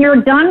 When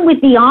you're done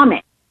with the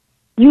almonds,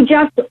 you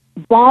just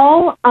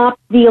ball up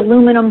the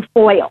aluminum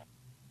foil,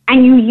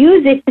 and you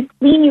use it to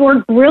clean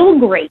your grill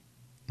grate.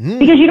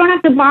 Because you don't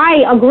have to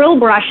buy a grill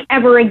brush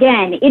ever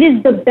again. It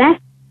is the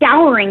best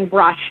scouring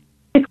brush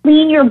to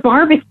clean your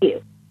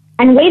barbecue.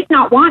 And waste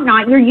not, want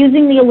not, you're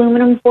using the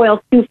aluminum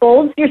foil 2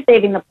 folds. You're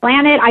saving the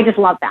planet. I just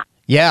love that.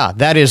 Yeah,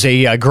 that is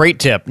a great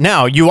tip.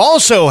 Now, you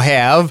also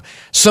have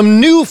some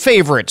new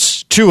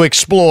favorites to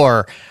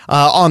explore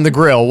on the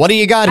grill. What do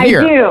you got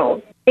here? I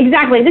do.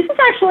 Exactly. This is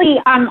actually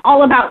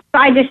all about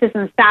side dishes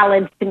and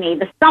salads to me,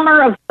 the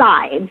summer of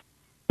sides,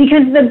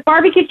 because the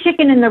barbecue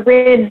chicken and the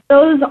ribs,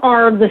 those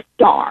are the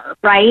star,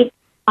 right?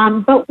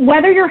 But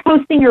whether you're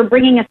hosting or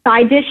bringing a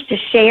side dish to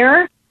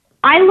share,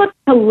 I look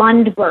to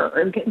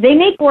Lundberg. They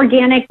make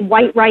organic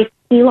white rice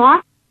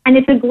pilaf, and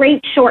it's a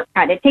great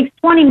shortcut. It takes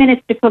 20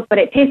 minutes to cook, but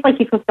it tastes like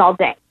you cooked all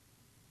day.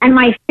 And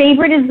my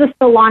favorite is the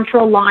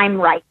cilantro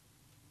lime rice,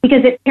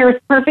 because it pairs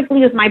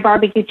perfectly with my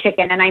barbecue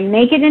chicken, and I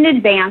make it in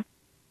advance.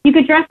 You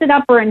could dress it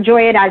up or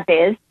enjoy it as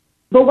is.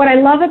 But what I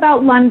love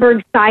about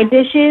Lundberg side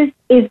dishes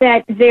is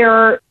that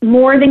they're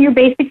more than your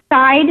basic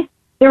side.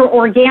 They're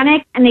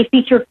organic, and they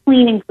feature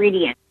clean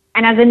ingredients.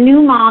 And as a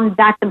new mom,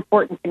 that's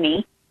important to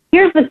me.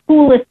 Here's the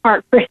coolest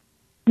part, Chris.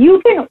 You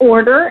can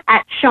order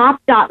at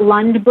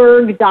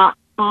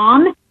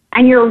shop.lundberg.com,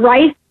 and your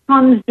rice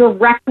comes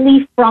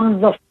directly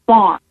from the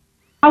farm.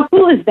 How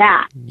cool is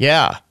that?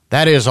 Yeah,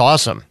 that is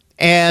awesome.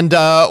 And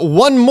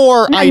one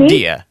more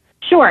idea.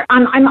 Sure.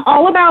 I'm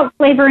all about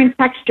flavor and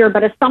texture,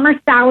 but a summer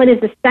salad is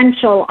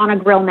essential on a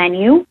grill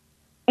menu.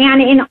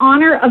 And in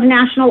honor of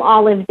National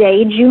Olive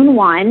Day, June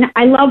 1,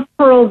 I love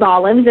Pearl's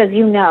olives, as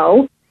you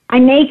know. I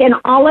make an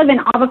olive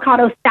and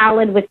avocado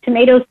salad with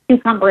tomatoes,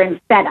 cucumber, and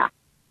feta.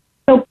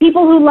 So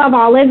people who love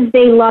olives,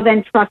 they love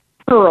and trust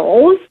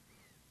Pearl's.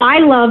 I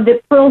love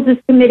that Pearl's is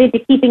committed to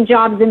keeping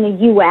jobs in the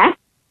U.S.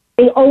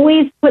 They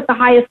always put the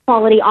highest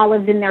quality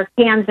olives in their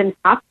cans and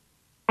cups,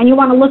 and you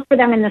want to look for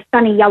them in the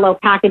sunny yellow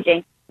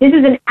packaging. This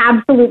is an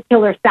absolute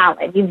killer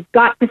salad. You've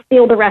got to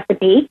steal the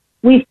recipe.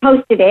 We've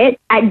posted it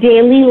at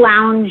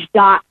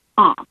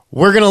dailylounge.com.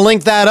 We're going to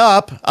link that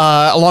up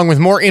along with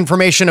more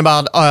information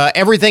about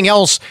everything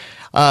else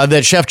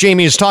that Chef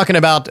Jamie is talking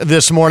about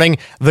this morning.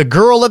 The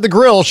girl at the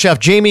grill, Chef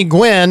Jamie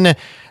Gwen,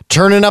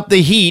 turning up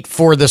the heat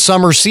for the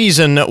summer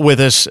season with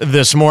us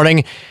this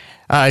morning.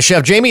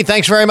 Chef Jamie,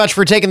 thanks very much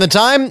for taking the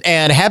time,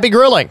 and happy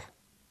grilling.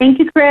 Thank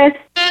you, Chris.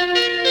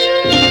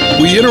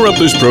 We interrupt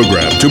this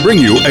program to bring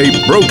you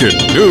a broken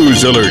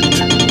news alert.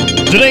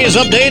 Today's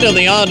update on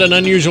the odd and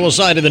unusual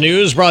side of the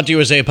news brought to you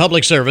as a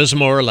public service,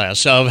 more or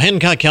less, of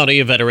Hancock County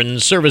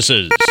Veterans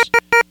Services.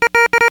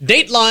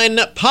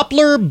 Dateline,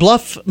 Poplar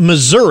Bluff,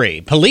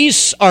 Missouri.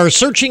 Police are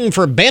searching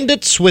for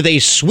bandits with a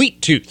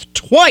sweet tooth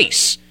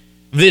twice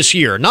this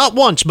year. Not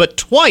once, but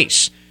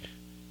twice.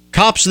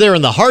 Cops there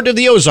in the heart of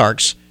the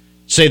Ozarks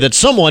say that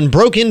someone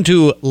broke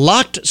into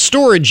locked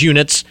storage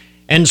units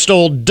and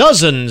stole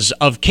dozens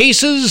of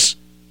cases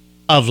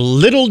of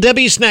Little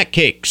Debbie snack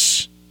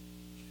cakes.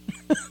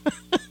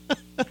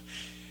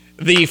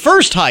 The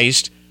first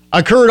heist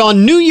occurred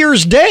on New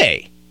Year's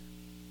Day.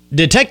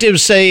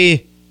 Detectives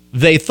say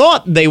they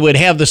thought they would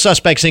have the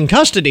suspects in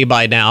custody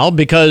by now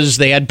because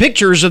they had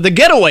pictures of the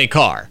getaway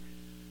car.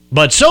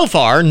 But so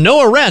far,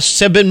 no arrests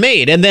have been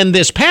made. And then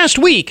this past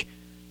week,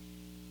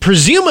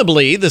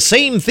 presumably the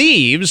same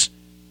thieves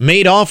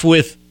made off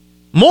with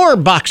more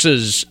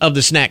boxes of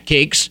the snack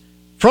cakes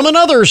from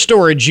another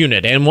storage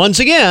unit. And once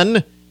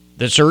again,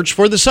 the search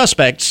for the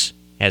suspects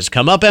has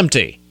come up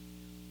empty.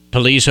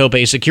 Police hope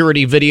a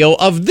security video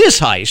of this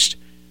heist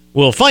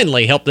will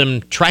finally help them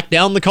track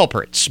down the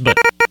culprits. But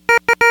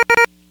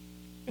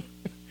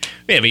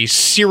we have a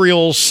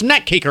serial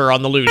snack caker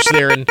on the loose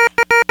there in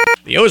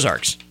the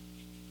Ozarks.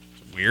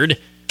 Weird.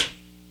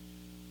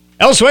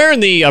 Elsewhere in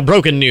the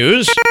broken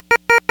news,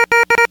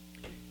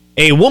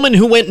 a woman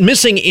who went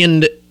missing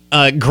in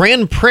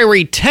Grand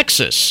Prairie,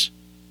 Texas,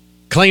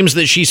 claims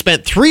that she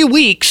spent 3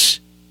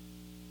 weeks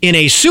in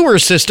a sewer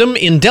system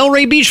in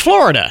Delray Beach,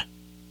 Florida.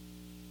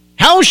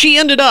 How she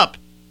ended up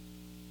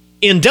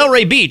in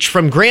Delray Beach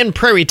from Grand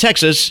Prairie,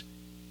 Texas,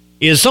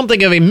 is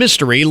something of a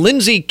mystery.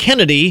 Lindsay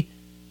Kennedy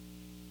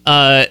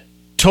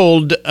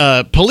told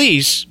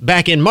police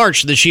back in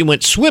March that she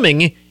went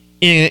swimming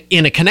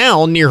in a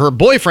canal near her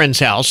boyfriend's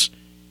house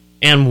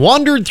and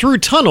wandered through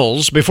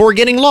tunnels before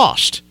getting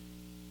lost.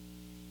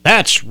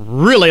 That's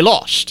really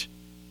lost.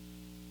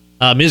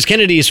 Ms.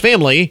 Kennedy's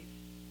family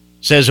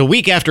says a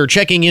week after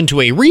checking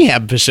into a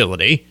rehab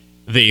facility,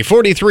 the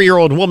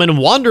 43-year-old woman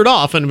wandered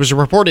off and was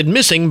reported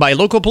missing by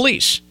local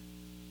police.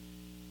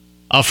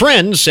 A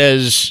friend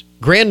says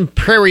Grand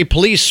Prairie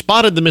police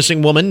spotted the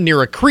missing woman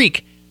near a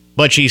creek,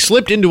 but she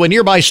slipped into a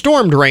nearby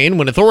storm drain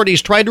when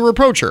authorities tried to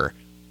approach her.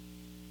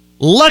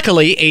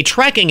 Luckily, a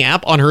tracking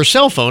app on her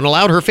cell phone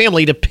allowed her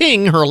family to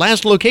ping her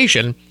last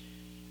location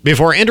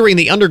before entering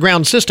the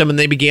underground system, and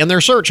they began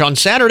their search on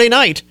Saturday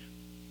night.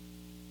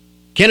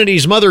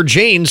 Kennedy's mother,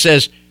 Jane,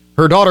 says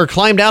her daughter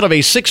climbed out of a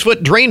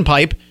 6-foot drain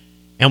pipe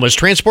and was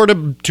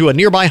transported to a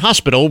nearby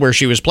hospital where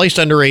she was placed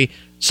under a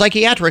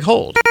psychiatric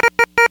hold.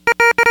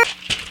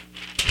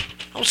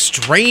 How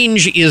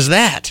strange is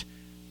that?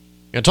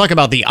 Talk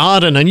about the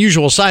odd and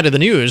unusual side of the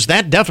news.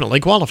 That definitely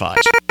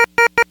qualifies.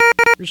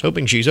 Just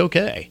hoping she's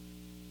okay.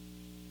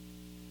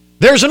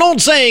 There's an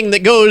old saying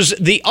that goes,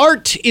 the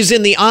art is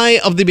in the eye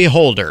of the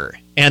beholder.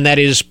 And that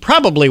is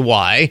probably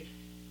why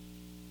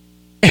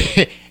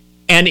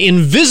an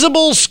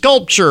invisible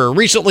sculpture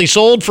recently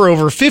sold for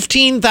over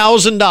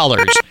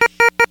 $15,000.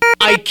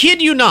 I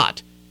kid you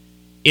not.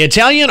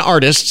 Italian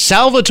artist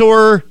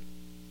Salvatore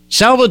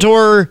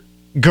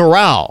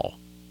Garau,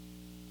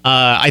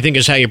 I think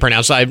is how you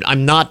pronounce it.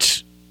 I'm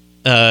not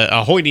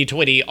a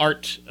hoity-toity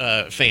art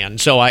fan,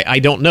 so I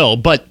don't know.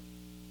 But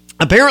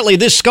apparently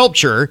this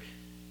sculpture,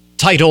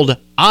 titled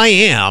I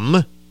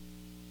Am,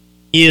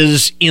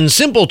 is, in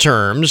simple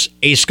terms,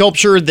 a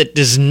sculpture that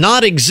does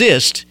not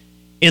exist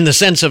in the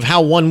sense of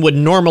how one would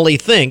normally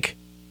think.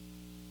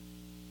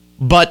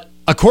 But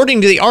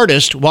according to the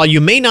artist, while you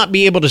may not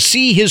be able to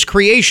see his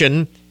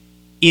creation,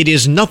 it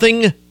is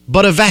nothing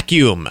but a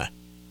vacuum.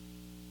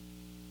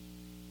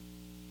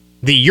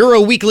 The Euro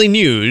Weekly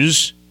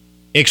News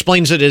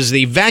explains it as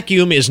the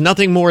vacuum is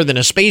nothing more than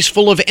a space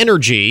full of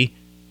energy,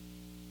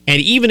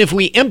 and even if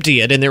we empty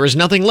it and there is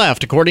nothing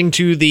left, according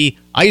to the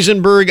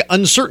Heisenberg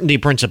uncertainty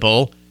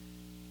principle,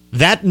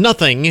 that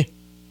nothing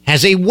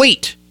has a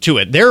weight to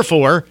it.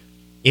 Therefore,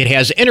 it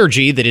has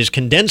energy that is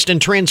condensed and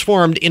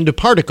transformed into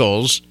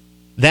particles,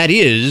 that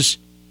is,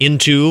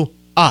 into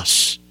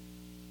us.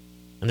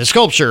 And the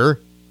sculpture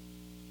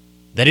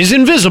that is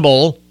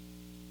invisible,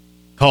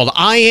 called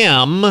I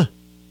Am,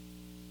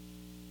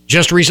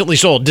 just recently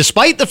sold.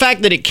 Despite the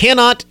fact that it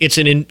cannot, its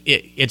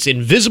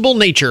invisible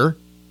nature,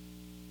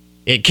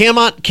 it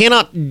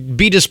cannot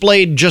be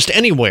displayed just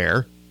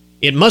anywhere.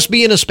 It must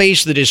be in a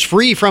space that is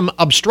free from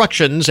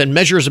obstructions and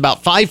measures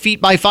about 5 feet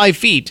by 5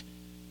 feet.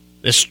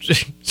 This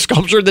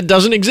sculpture that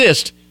doesn't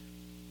exist.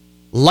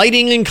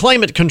 Lighting and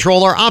climate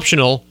control are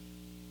optional,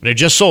 but it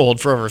just sold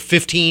for over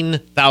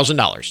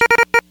 $15,000.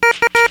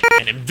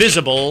 An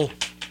invisible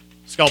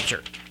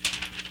sculpture.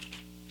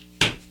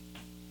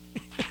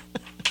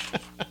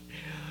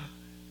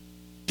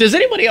 Does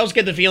anybody else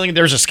get the feeling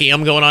there's a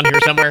scam going on here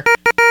somewhere?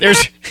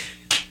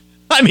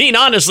 I mean,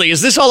 honestly,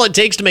 is this all it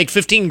takes to make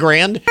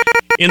 $15,000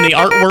 in the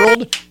art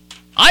world?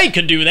 I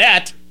could do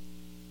that.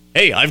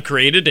 Hey, I've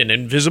created an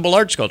invisible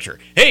art sculpture.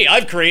 Hey,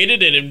 I've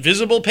created an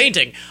invisible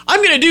painting.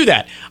 I'm going to do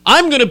that.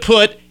 I'm going to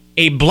put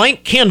a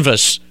blank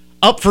canvas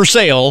up for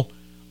sale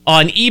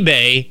on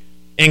eBay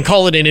and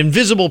call it an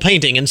invisible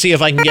painting and see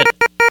if I can get...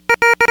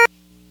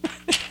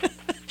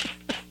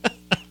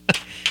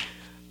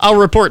 I'll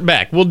report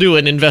back. We'll do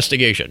an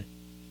investigation.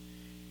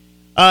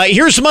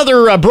 Here's some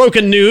other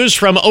broken news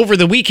from over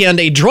the weekend.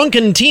 A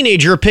drunken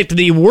teenager picked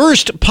the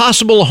worst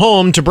possible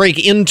home to break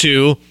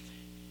into.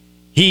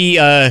 He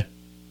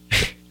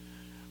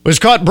was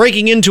caught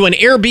breaking into an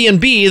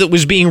Airbnb that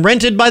was being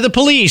rented by the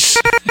police.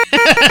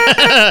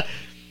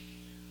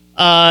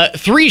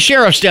 3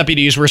 sheriff's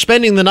deputies were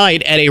spending the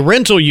night at a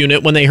rental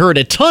unit when they heard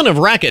a ton of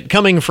racket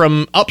coming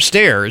from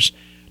upstairs.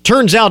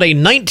 Turns out a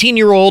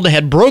 19-year-old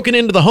had broken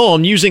into the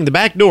home using the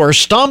back door,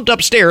 stomped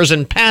upstairs,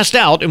 and passed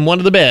out in one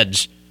of the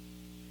beds.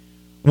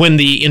 When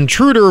the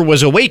intruder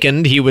was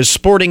awakened, he was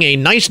sporting a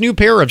nice new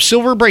pair of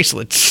silver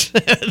bracelets.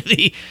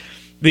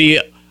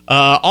 The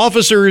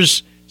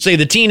officers say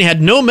the teen had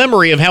no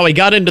memory of how he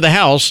got into the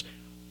house,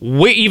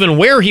 even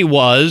where he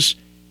was,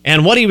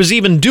 and what he was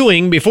even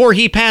doing before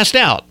he passed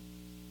out.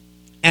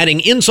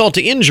 Adding insult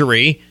to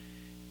injury,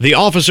 the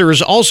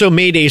officers also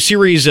made a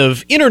series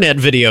of internet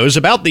videos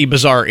about the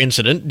bizarre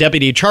incident.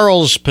 Deputy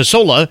Charles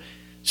Pasola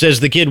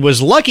says the kid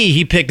was lucky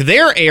he picked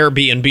their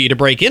Airbnb to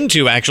break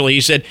into, actually.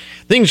 He said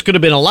things could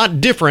have been a lot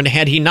different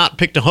had he not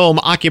picked a home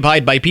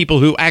occupied by people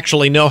who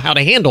actually know how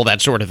to handle that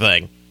sort of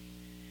thing.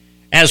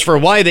 As for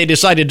why they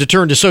decided to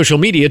turn to social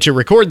media to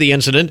record the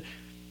incident,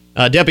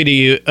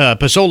 Deputy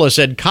Pasola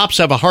said cops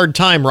have a hard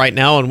time right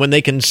now, and when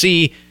they can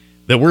see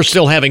that we're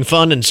still having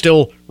fun and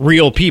still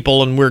real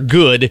people and we're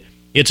good,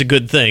 it's a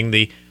good thing.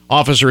 The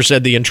officer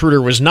said the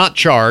intruder was not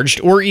charged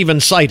or even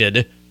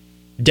cited.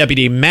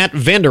 Deputy Matt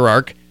Vander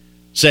Ark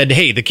said,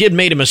 hey, the kid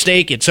made a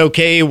mistake. It's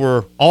okay.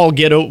 We'll all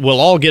get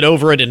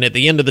over it, and at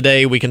the end of the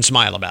day, we can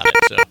smile about it.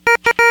 So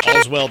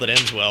all's well that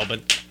ends well.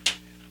 But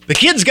the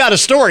kid's got a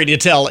story to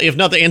tell, if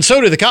nothing, and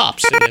so do the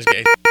cops in this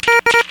case.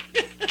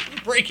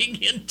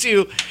 Breaking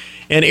into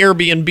an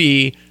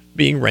Airbnb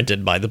being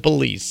rented by the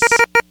police.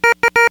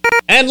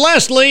 And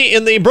lastly,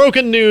 in the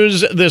broken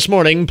news this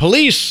morning,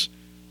 police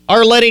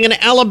are letting an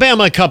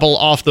Alabama couple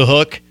off the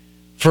hook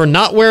for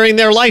not wearing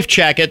their life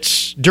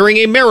jackets during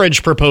a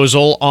marriage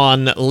proposal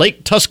on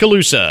Lake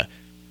Tuscaloosa.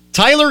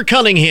 Tyler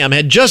Cunningham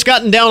had just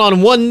gotten down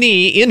on one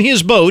knee in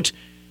his boat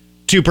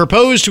to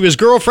propose to his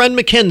girlfriend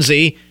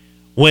Mackenzie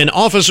when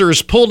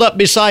officers pulled up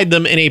beside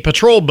them in a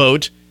patrol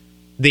boat.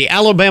 The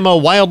Alabama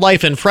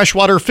Wildlife and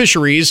Freshwater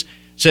Fisheries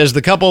says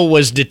the couple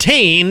was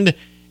detained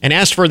and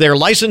asked for their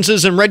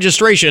licenses and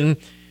registration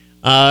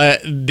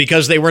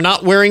because they were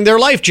not wearing their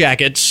life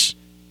jackets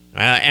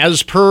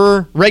as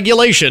per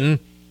regulation.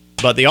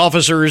 But the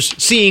officers,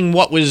 seeing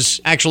what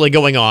was actually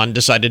going on,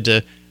 decided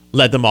to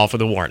let them off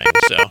with a warning.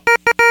 So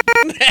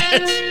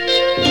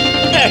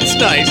that's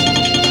nice.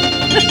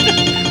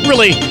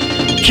 Really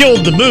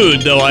killed the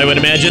mood, though, I would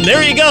imagine.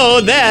 There you go.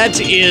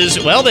 That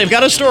is, well, they've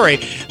got a story.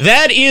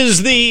 That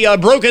is the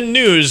broken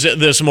news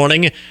this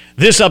morning.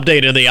 This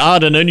update on the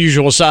odd and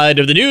unusual side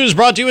of the news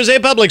brought to you as a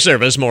public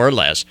service, more or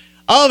less,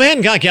 of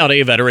Hancock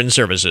County Veteran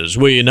Services.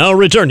 We now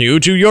return you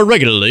to your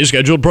regularly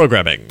scheduled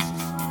programming.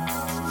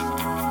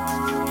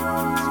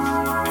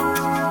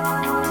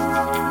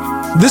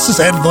 This is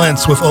Ed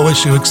Glentz with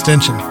OSU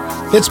Extension.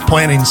 It's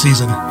planting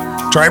season.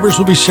 Drivers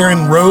will be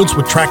sharing roads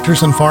with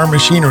tractors and farm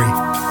machinery.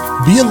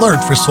 Be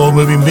alert for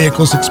slow-moving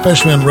vehicles,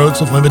 especially on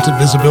roads with limited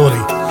visibility.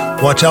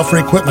 Watch out for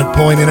equipment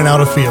pulling in and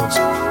out of fields.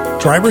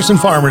 Drivers and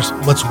farmers,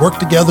 let's work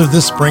together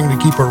this spring to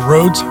keep our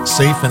roads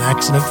safe and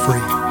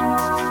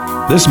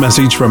accident-free. This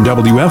message from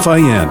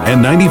WFIN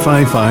and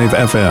 95.5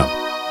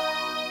 FM.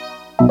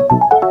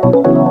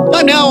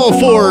 Time now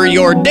for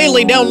your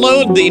daily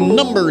download, the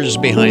numbers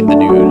behind the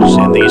news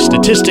and the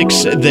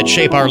statistics that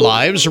shape our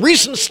lives. A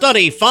recent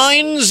study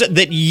finds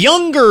that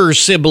younger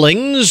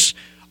siblings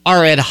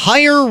are at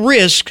higher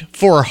risk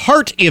for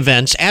heart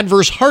events,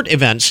 adverse heart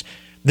events,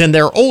 than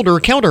their older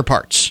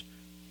counterparts.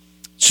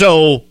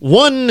 So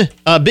one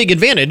big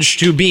advantage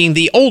to being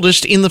the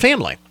oldest in the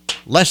family,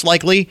 less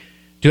likely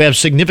to have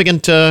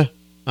significant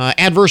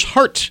adverse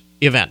heart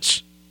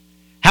events.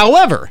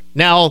 However,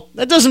 now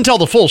that doesn't tell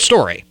the full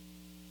story.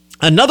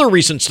 Another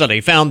recent study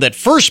found that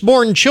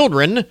firstborn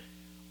children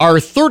are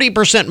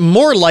 30%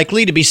 more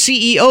likely to be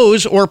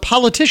CEOs or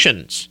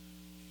politicians.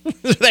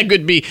 That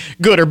could be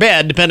good or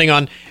bad, depending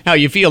on how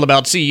you feel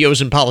about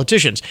CEOs and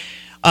politicians.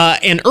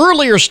 An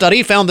earlier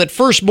study found that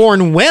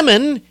firstborn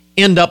women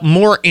end up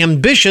more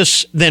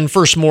ambitious than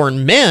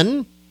firstborn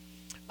men.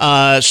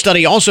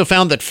 Study also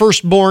found that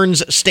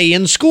firstborns stay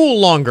in school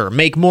longer,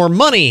 make more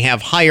money,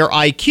 have higher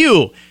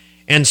IQ,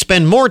 and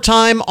spend more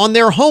time on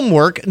their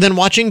homework than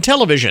watching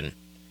television.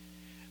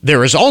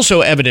 There is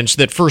also evidence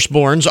that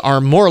firstborns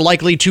are more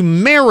likely to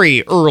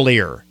marry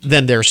earlier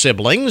than their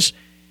siblings,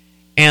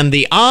 and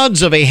the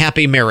odds of a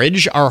happy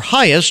marriage are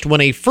highest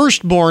when a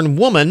firstborn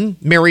woman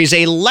marries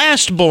a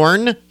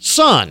lastborn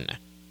son.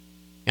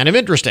 Kind of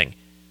interesting.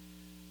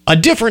 A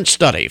different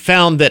study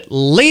found that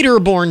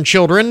later-born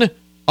children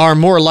are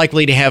more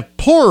likely to have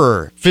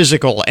poorer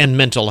physical and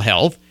mental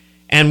health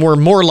and were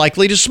more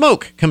likely to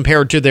smoke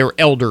compared to their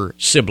elder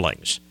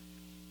siblings.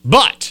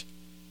 But,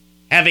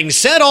 having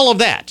said all of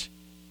that,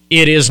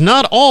 it is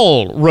not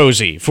all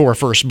rosy for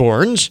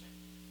firstborns.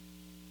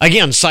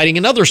 Again, citing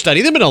another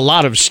study, there have been a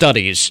lot of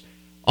studies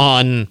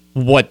on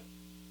what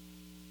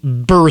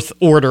birth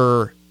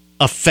order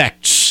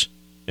effects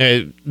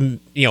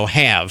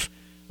have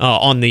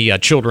on the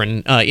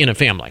children in a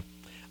family.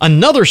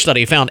 Another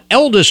study found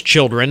eldest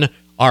children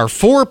are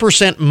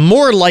 4%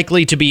 more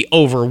likely to be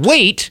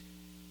overweight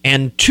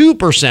and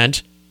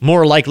 2%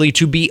 more likely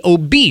to be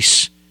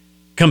obese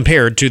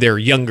compared to their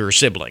younger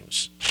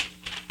siblings.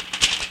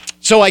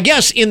 So I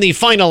guess in the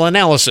final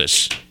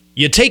analysis,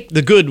 you take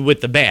the good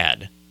with the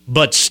bad,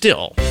 but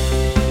still,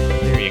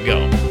 there you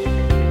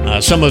go.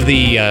 Some of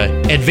the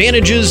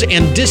advantages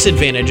and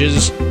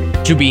disadvantages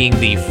to being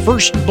the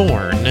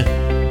firstborn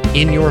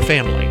in your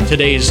family.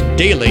 Today's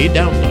Daily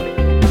Download.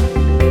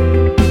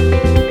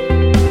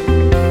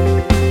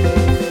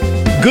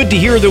 Good to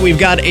hear that we've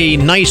got a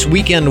nice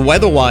weekend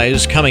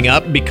weather-wise coming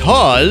up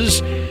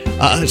because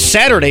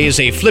Saturday is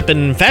a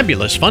flippin'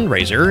 fabulous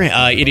fundraiser.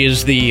 It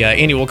is the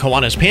annual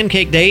Kiwanis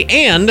Pancake Day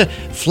and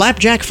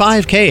Flapjack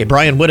 5K.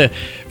 Brian Witta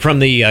from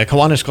the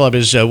Kiwanis Club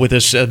is with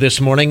us this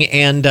morning.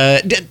 And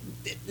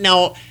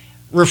now,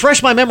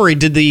 Refresh my memory.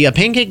 Did the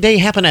Pancake Day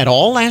happen at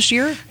all last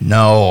year?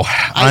 No.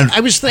 I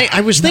was thinking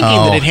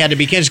that it had to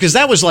be canceled because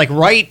that was like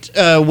right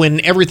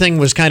when everything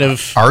was kind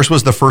of... Ours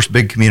was the first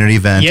big community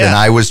event, and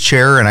I was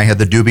chair, and I had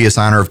the dubious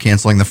honor of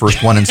canceling the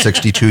first one in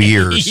 62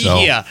 years. So,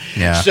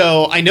 yeah.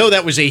 So I know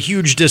that was a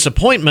huge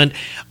disappointment,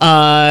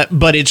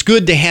 but it's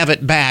good to have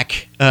it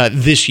back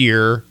this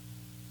year.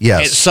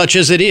 Yes. Such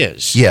as it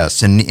is.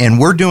 Yes, and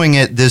we're doing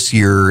it this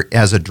year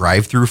as a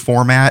drive-through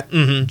format,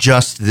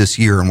 just this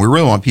year, and we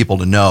really want people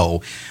to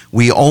know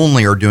we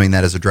only are doing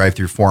that as a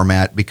drive-through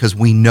format because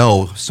we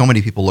know so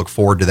many people look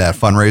forward to that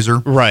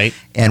fundraiser. Right.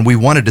 And we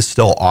wanted to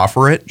still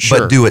offer it,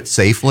 but do it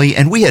safely,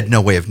 and we had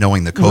no way of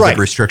knowing the COVID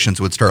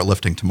restrictions would start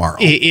lifting tomorrow.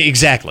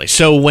 Exactly.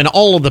 So when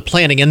all of the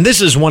planning, and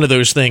this is one of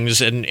those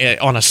things, and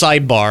on a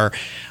sidebar,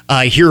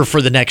 here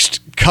for the next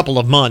couple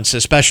of months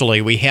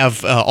especially, we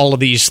have all of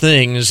these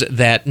things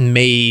that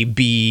may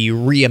be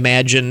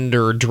reimagined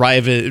or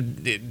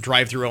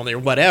drive-through only or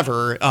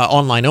whatever,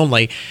 online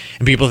only,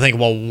 and people think,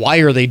 well, why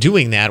are they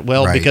doing that?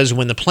 Well, because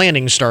when the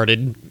planning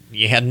started,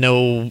 you had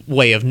no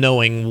way of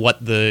knowing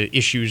what the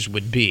issues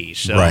would be.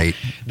 So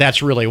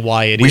that's really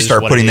why we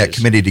start putting that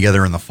committee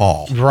together in the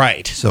fall.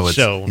 Right. So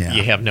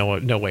you have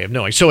no way of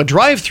knowing. So a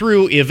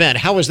drive-through event,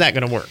 how is that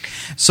going to work?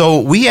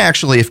 So we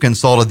actually have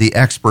consulted the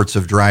experts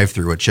of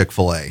drive-through at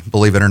Chick-fil-A,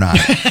 believe it or not.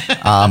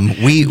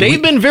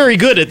 They've been very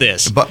good at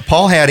this. But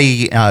Paul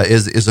Hattie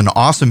is an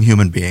awesome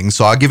human being,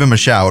 so I'll give him a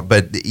shout.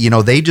 But,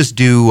 they just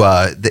do,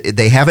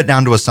 they have it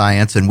down to a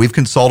science, and we've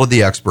consulted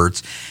the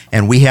experts,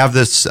 and we have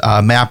this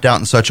mapped out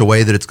in such a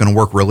way that it's going to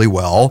work really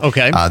well.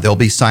 Okay. There'll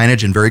be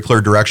signage in very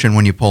clear direction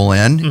when you pull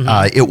in.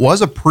 It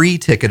was a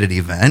pre-ticketed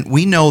event.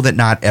 We know that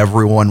not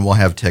everyone will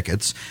have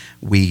tickets.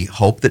 We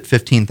hope that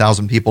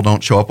 15,000 people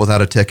don't show up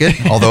without a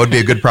ticket, although it'd be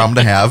a good problem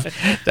to have.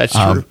 That's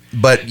true.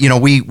 But,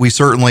 we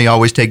certainly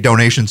always take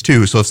donations,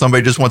 too. So if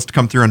somebody just wants to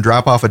come through and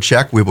drop off a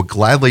check, we will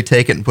gladly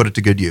take it and put it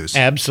to good use.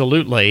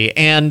 Absolutely.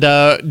 And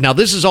now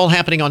this is all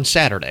happening on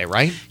Saturday,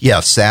 right?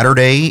 Yes,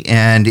 Saturday,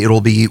 and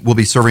we'll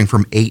be serving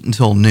from 8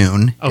 until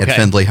noon at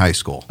Findlay High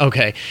School.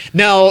 Okay.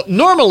 Now,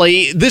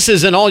 normally, this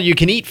is an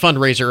all-you-can-eat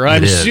fundraiser.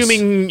 I'm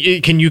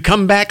assuming, can you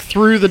come back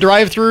through the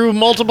drive-thru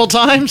multiple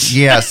times?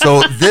 Yeah,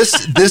 so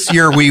this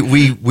year,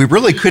 we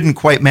really couldn't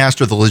quite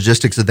master the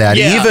logistics of that.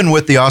 Yeah. Even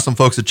with the awesome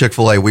folks at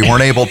Chick-fil-A, we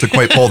weren't able to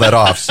quite pull that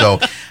off. So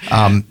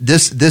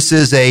this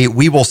is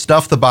we will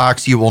stuff the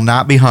box. You will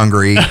not be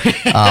hungry,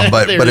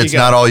 but it's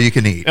not all you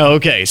can eat.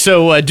 Okay,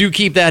 so do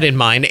keep that in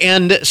mind.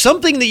 And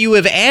something that you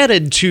have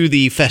added to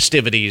the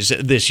festivities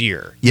this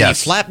year, the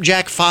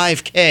Flapjack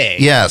 5K.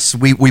 Yes,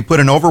 we put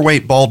an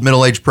overweight, bald,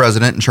 middle-aged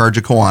president in charge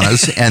of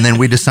Kiwanis, and then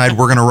we decide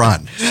we're going to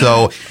run.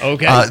 So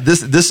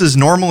this is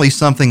normally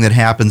something that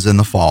happens in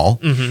the fall,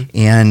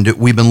 and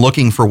we've been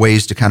looking for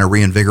ways to kind of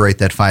reinvigorate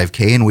that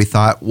 5K, and we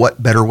thought,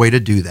 what better way to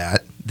do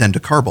that than to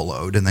carbo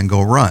load and then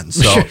go run.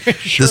 So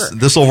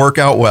this will work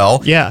out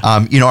well. Yeah.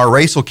 Our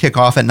race will kick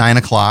off at 9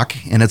 o'clock,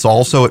 and it's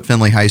also at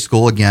Findlay High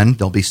School. Again,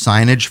 there'll be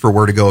signage for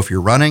where to go if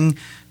you're running,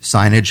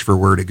 signage for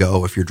where to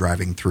go if you're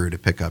driving through to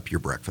pick up your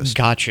breakfast.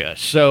 Gotcha.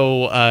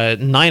 So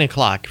 9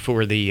 o'clock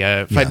for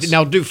the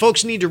Now, do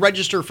folks need to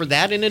register for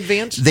that in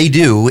advance? They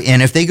do,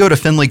 and if they go to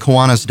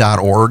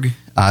findlaykiwanis.org,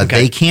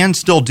 they can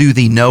still do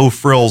the no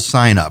frills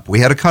sign up. We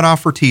had a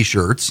cutoff for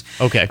T-shirts.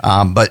 Okay.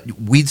 But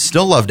we'd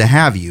still love to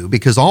have you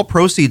because all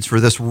proceeds for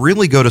this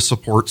really go to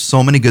support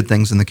so many good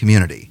things in the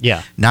community.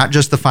 Yeah. Not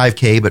just the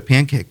 5K, but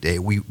Pancake Day.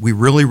 We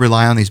really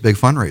rely on these big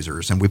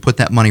fundraisers, and we put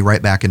that money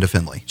right back into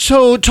Findlay.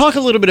 So talk a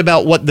little bit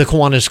about what the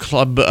Kiwanis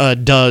Club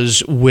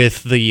does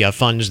with the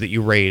funds that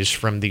you raise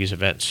from these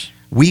events.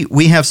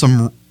 We have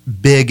some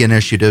big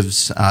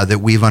initiatives that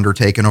we've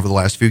undertaken over the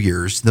last few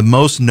years. The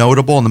most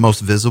notable and the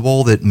most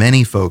visible that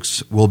many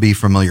folks will be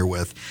familiar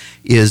with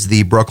is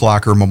the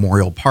Brooklocker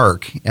Memorial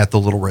Park at the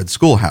Little Red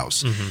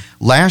Schoolhouse.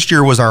 Last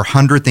year was our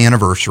 100th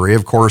anniversary.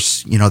 Of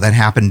course, that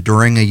happened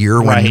during a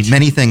year when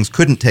many things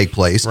couldn't take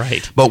place.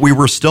 But we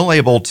were still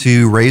able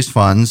to raise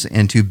funds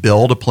and to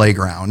build a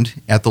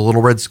playground at the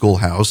Little Red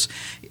Schoolhouse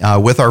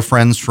with our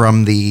friends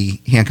from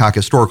the Hancock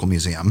Historical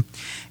Museum.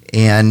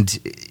 And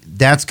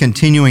that's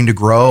continuing to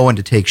grow and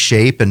to take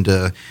shape and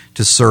to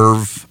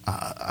serve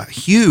a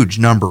huge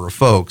number of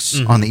folks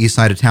on the east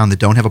side of town that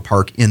don't have a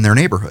park in their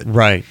neighborhood.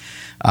 Right.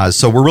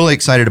 So we're really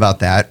excited about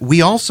that.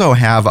 We also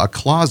have a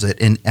closet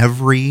in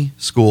every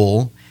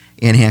school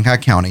in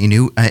Hancock County,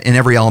 in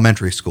every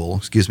elementary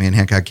school, in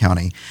Hancock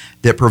County,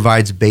 that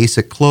provides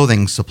basic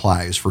clothing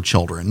supplies for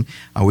children.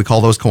 We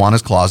call those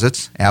Kiwanis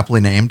Closets, aptly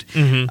named.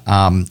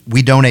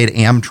 We donate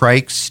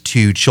Amtrikes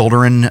to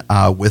children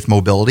with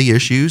mobility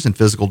issues and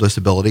physical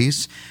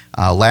disabilities.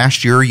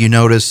 Last year, you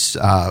notice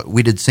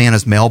we did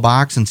Santa's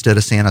mailbox instead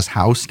of Santa's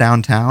house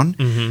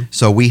downtown.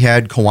 So we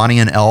had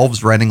Kiwanian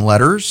elves writing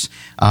letters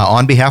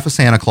on behalf of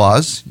Santa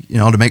Claus,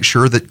 to make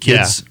sure that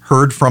kids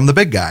heard from the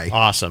big guy.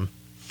 Awesome.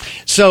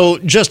 So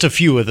just a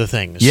few of the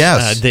things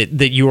Yes.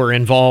 that you are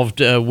involved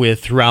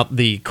with throughout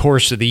the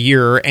course of the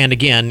year. And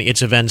again,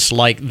 it's events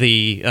like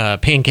the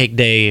Pancake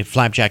Day,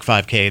 Flapjack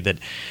 5K that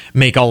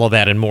make all of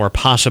that and more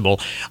possible.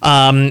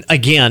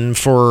 Again,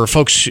 for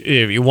folks,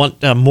 if you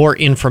want more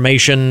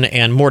information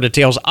and more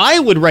details, I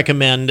would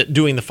recommend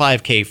doing the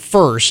 5K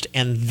first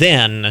and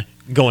then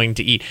going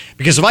to eat,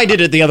 because if I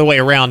did it the other way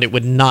around, it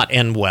would not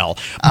end well.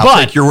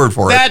 I'll take your word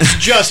for it. That's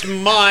just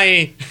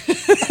my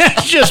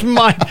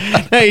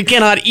you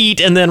cannot eat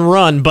and then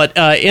run. But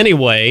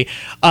anyway,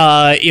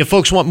 if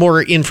folks want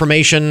more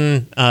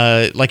information,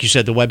 like you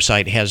said, the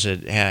website has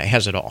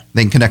it all.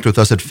 They can connect with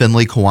us at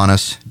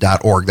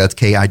finleykiwanis.org. That's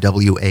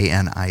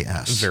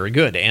KIWANIS. Very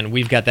good. And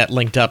we've got that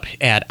linked up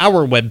at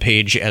our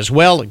webpage as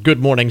well,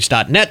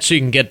 goodmornings.net, so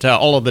you can get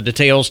all of the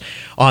details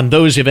on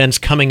those events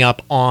coming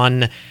up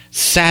on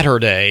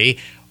Saturday.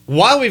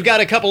 While we've got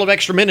a couple of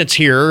extra minutes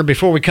here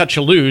before we cut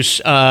you loose,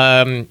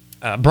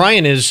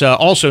 Brian is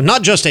also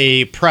not just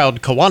a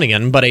proud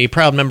Kiwanian, but a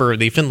proud member of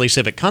the Findlay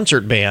Civic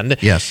Concert Band.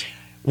 Yes.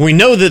 We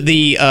know that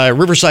the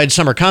Riverside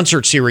Summer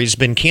Concert Series has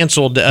been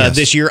canceled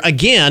this year.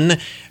 Again,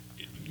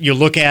 you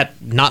look at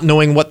not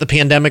knowing what the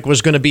pandemic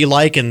was going to be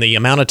like and the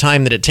amount of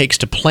time that it takes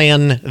to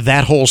plan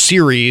that whole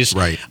series.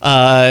 Right.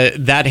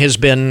 That has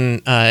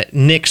been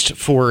nixed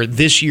for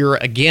this year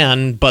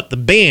again, but the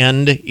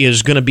band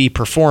is going to be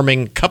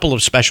performing a couple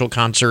of special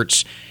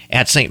concerts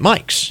at St.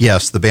 Mike's.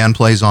 Yes, the band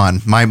plays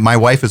on. My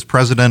wife is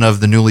president of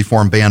the newly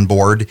formed band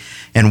board,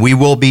 and we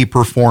will be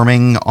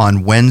performing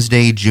on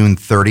Wednesday, June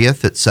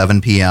 30th at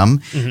 7 p.m.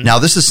 Mm-hmm. Now,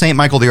 this is St.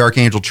 Michael the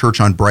Archangel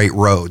Church on Bright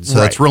Road, so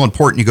that's real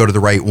important you go to the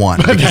right one,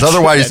 because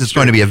otherwise it's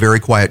going to be a very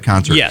quiet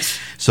concert. Yes.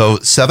 So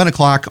 7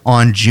 o'clock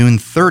on June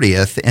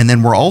 30th, and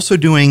then we're also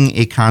doing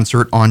a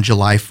concert on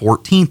July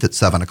 14th at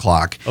 7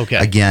 o'clock,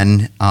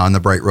 again on the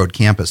Bright Road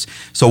campus.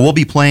 So we'll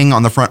be playing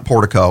on the front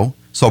portico.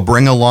 So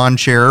bring a lawn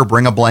chair,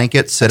 bring a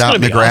blanket, sit out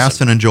in the grass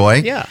and enjoy.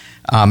 Yeah.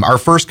 Our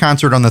first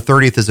concert on the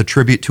 30th is a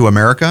tribute to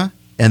America,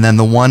 and then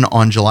the one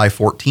on July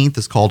 14th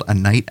is called A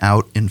Night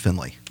Out in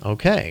Findlay.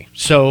 Okay,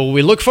 so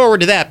we look forward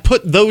to that.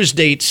 Put those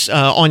dates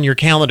on your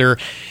calendar,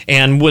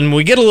 and when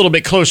we get a little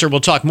bit closer, we'll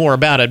talk more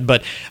about it,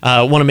 but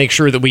want to make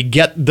sure that we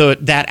get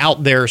that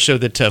out there so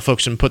that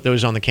folks can put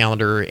those on the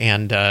calendar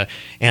and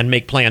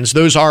make plans.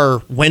 Those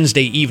are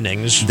Wednesday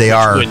evenings. They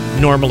are. Which would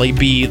normally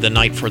be the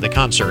night for the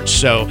concerts,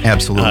 so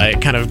absolutely.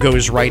 It kind of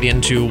goes right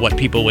into what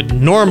people would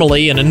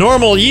normally, in a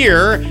normal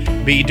year,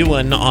 be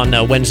doing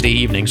on Wednesday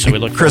evening, so we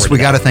look Chris, forward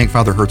to we got to thank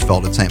Father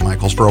Hertzfeld at St.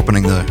 Michael's for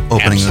opening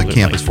the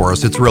campus for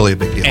us. It's really a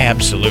big deal.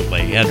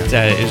 Absolutely.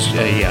 That is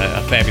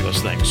a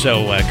fabulous thing.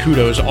 So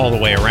kudos all the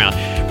way around.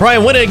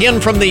 Brian Witte again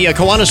from the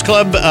Kiwanis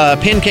Club,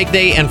 Pancake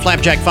Day and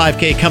Flapjack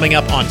 5K coming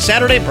up on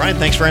Saturday. Brian,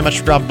 thanks very much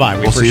for dropping by.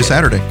 We'll see you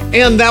Saturday.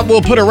 And that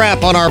will put a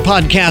wrap on our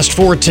podcast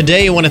for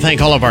today. I want to thank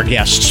all of our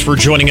guests for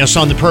joining us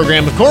on the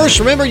program. Of course,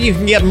 remember you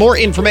can get more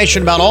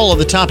information about all of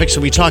the topics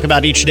that we talk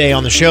about each day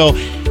on the show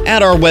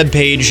at our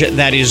webpage.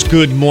 That is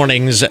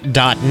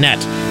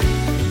goodmornings.net.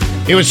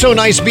 It was so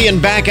nice being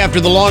back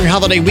after the long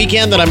holiday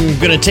weekend that I'm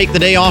going to take the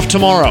day off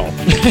tomorrow.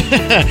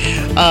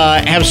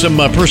 Have some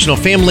personal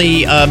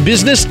family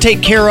business to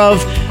take care of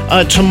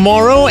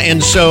tomorrow,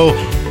 and so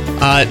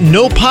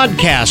no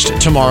podcast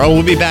tomorrow.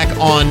 We'll be back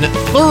on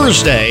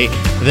Thursday,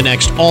 the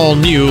next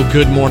all-new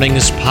Good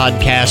Mornings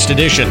podcast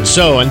edition.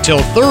 So until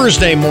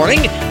Thursday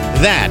morning,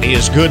 that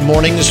is Good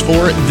Mornings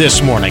for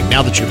this morning.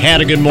 Now that you've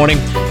had a good morning,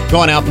 go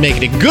on out and make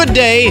it a good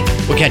day.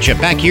 We'll catch you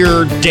back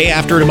here day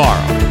after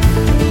tomorrow.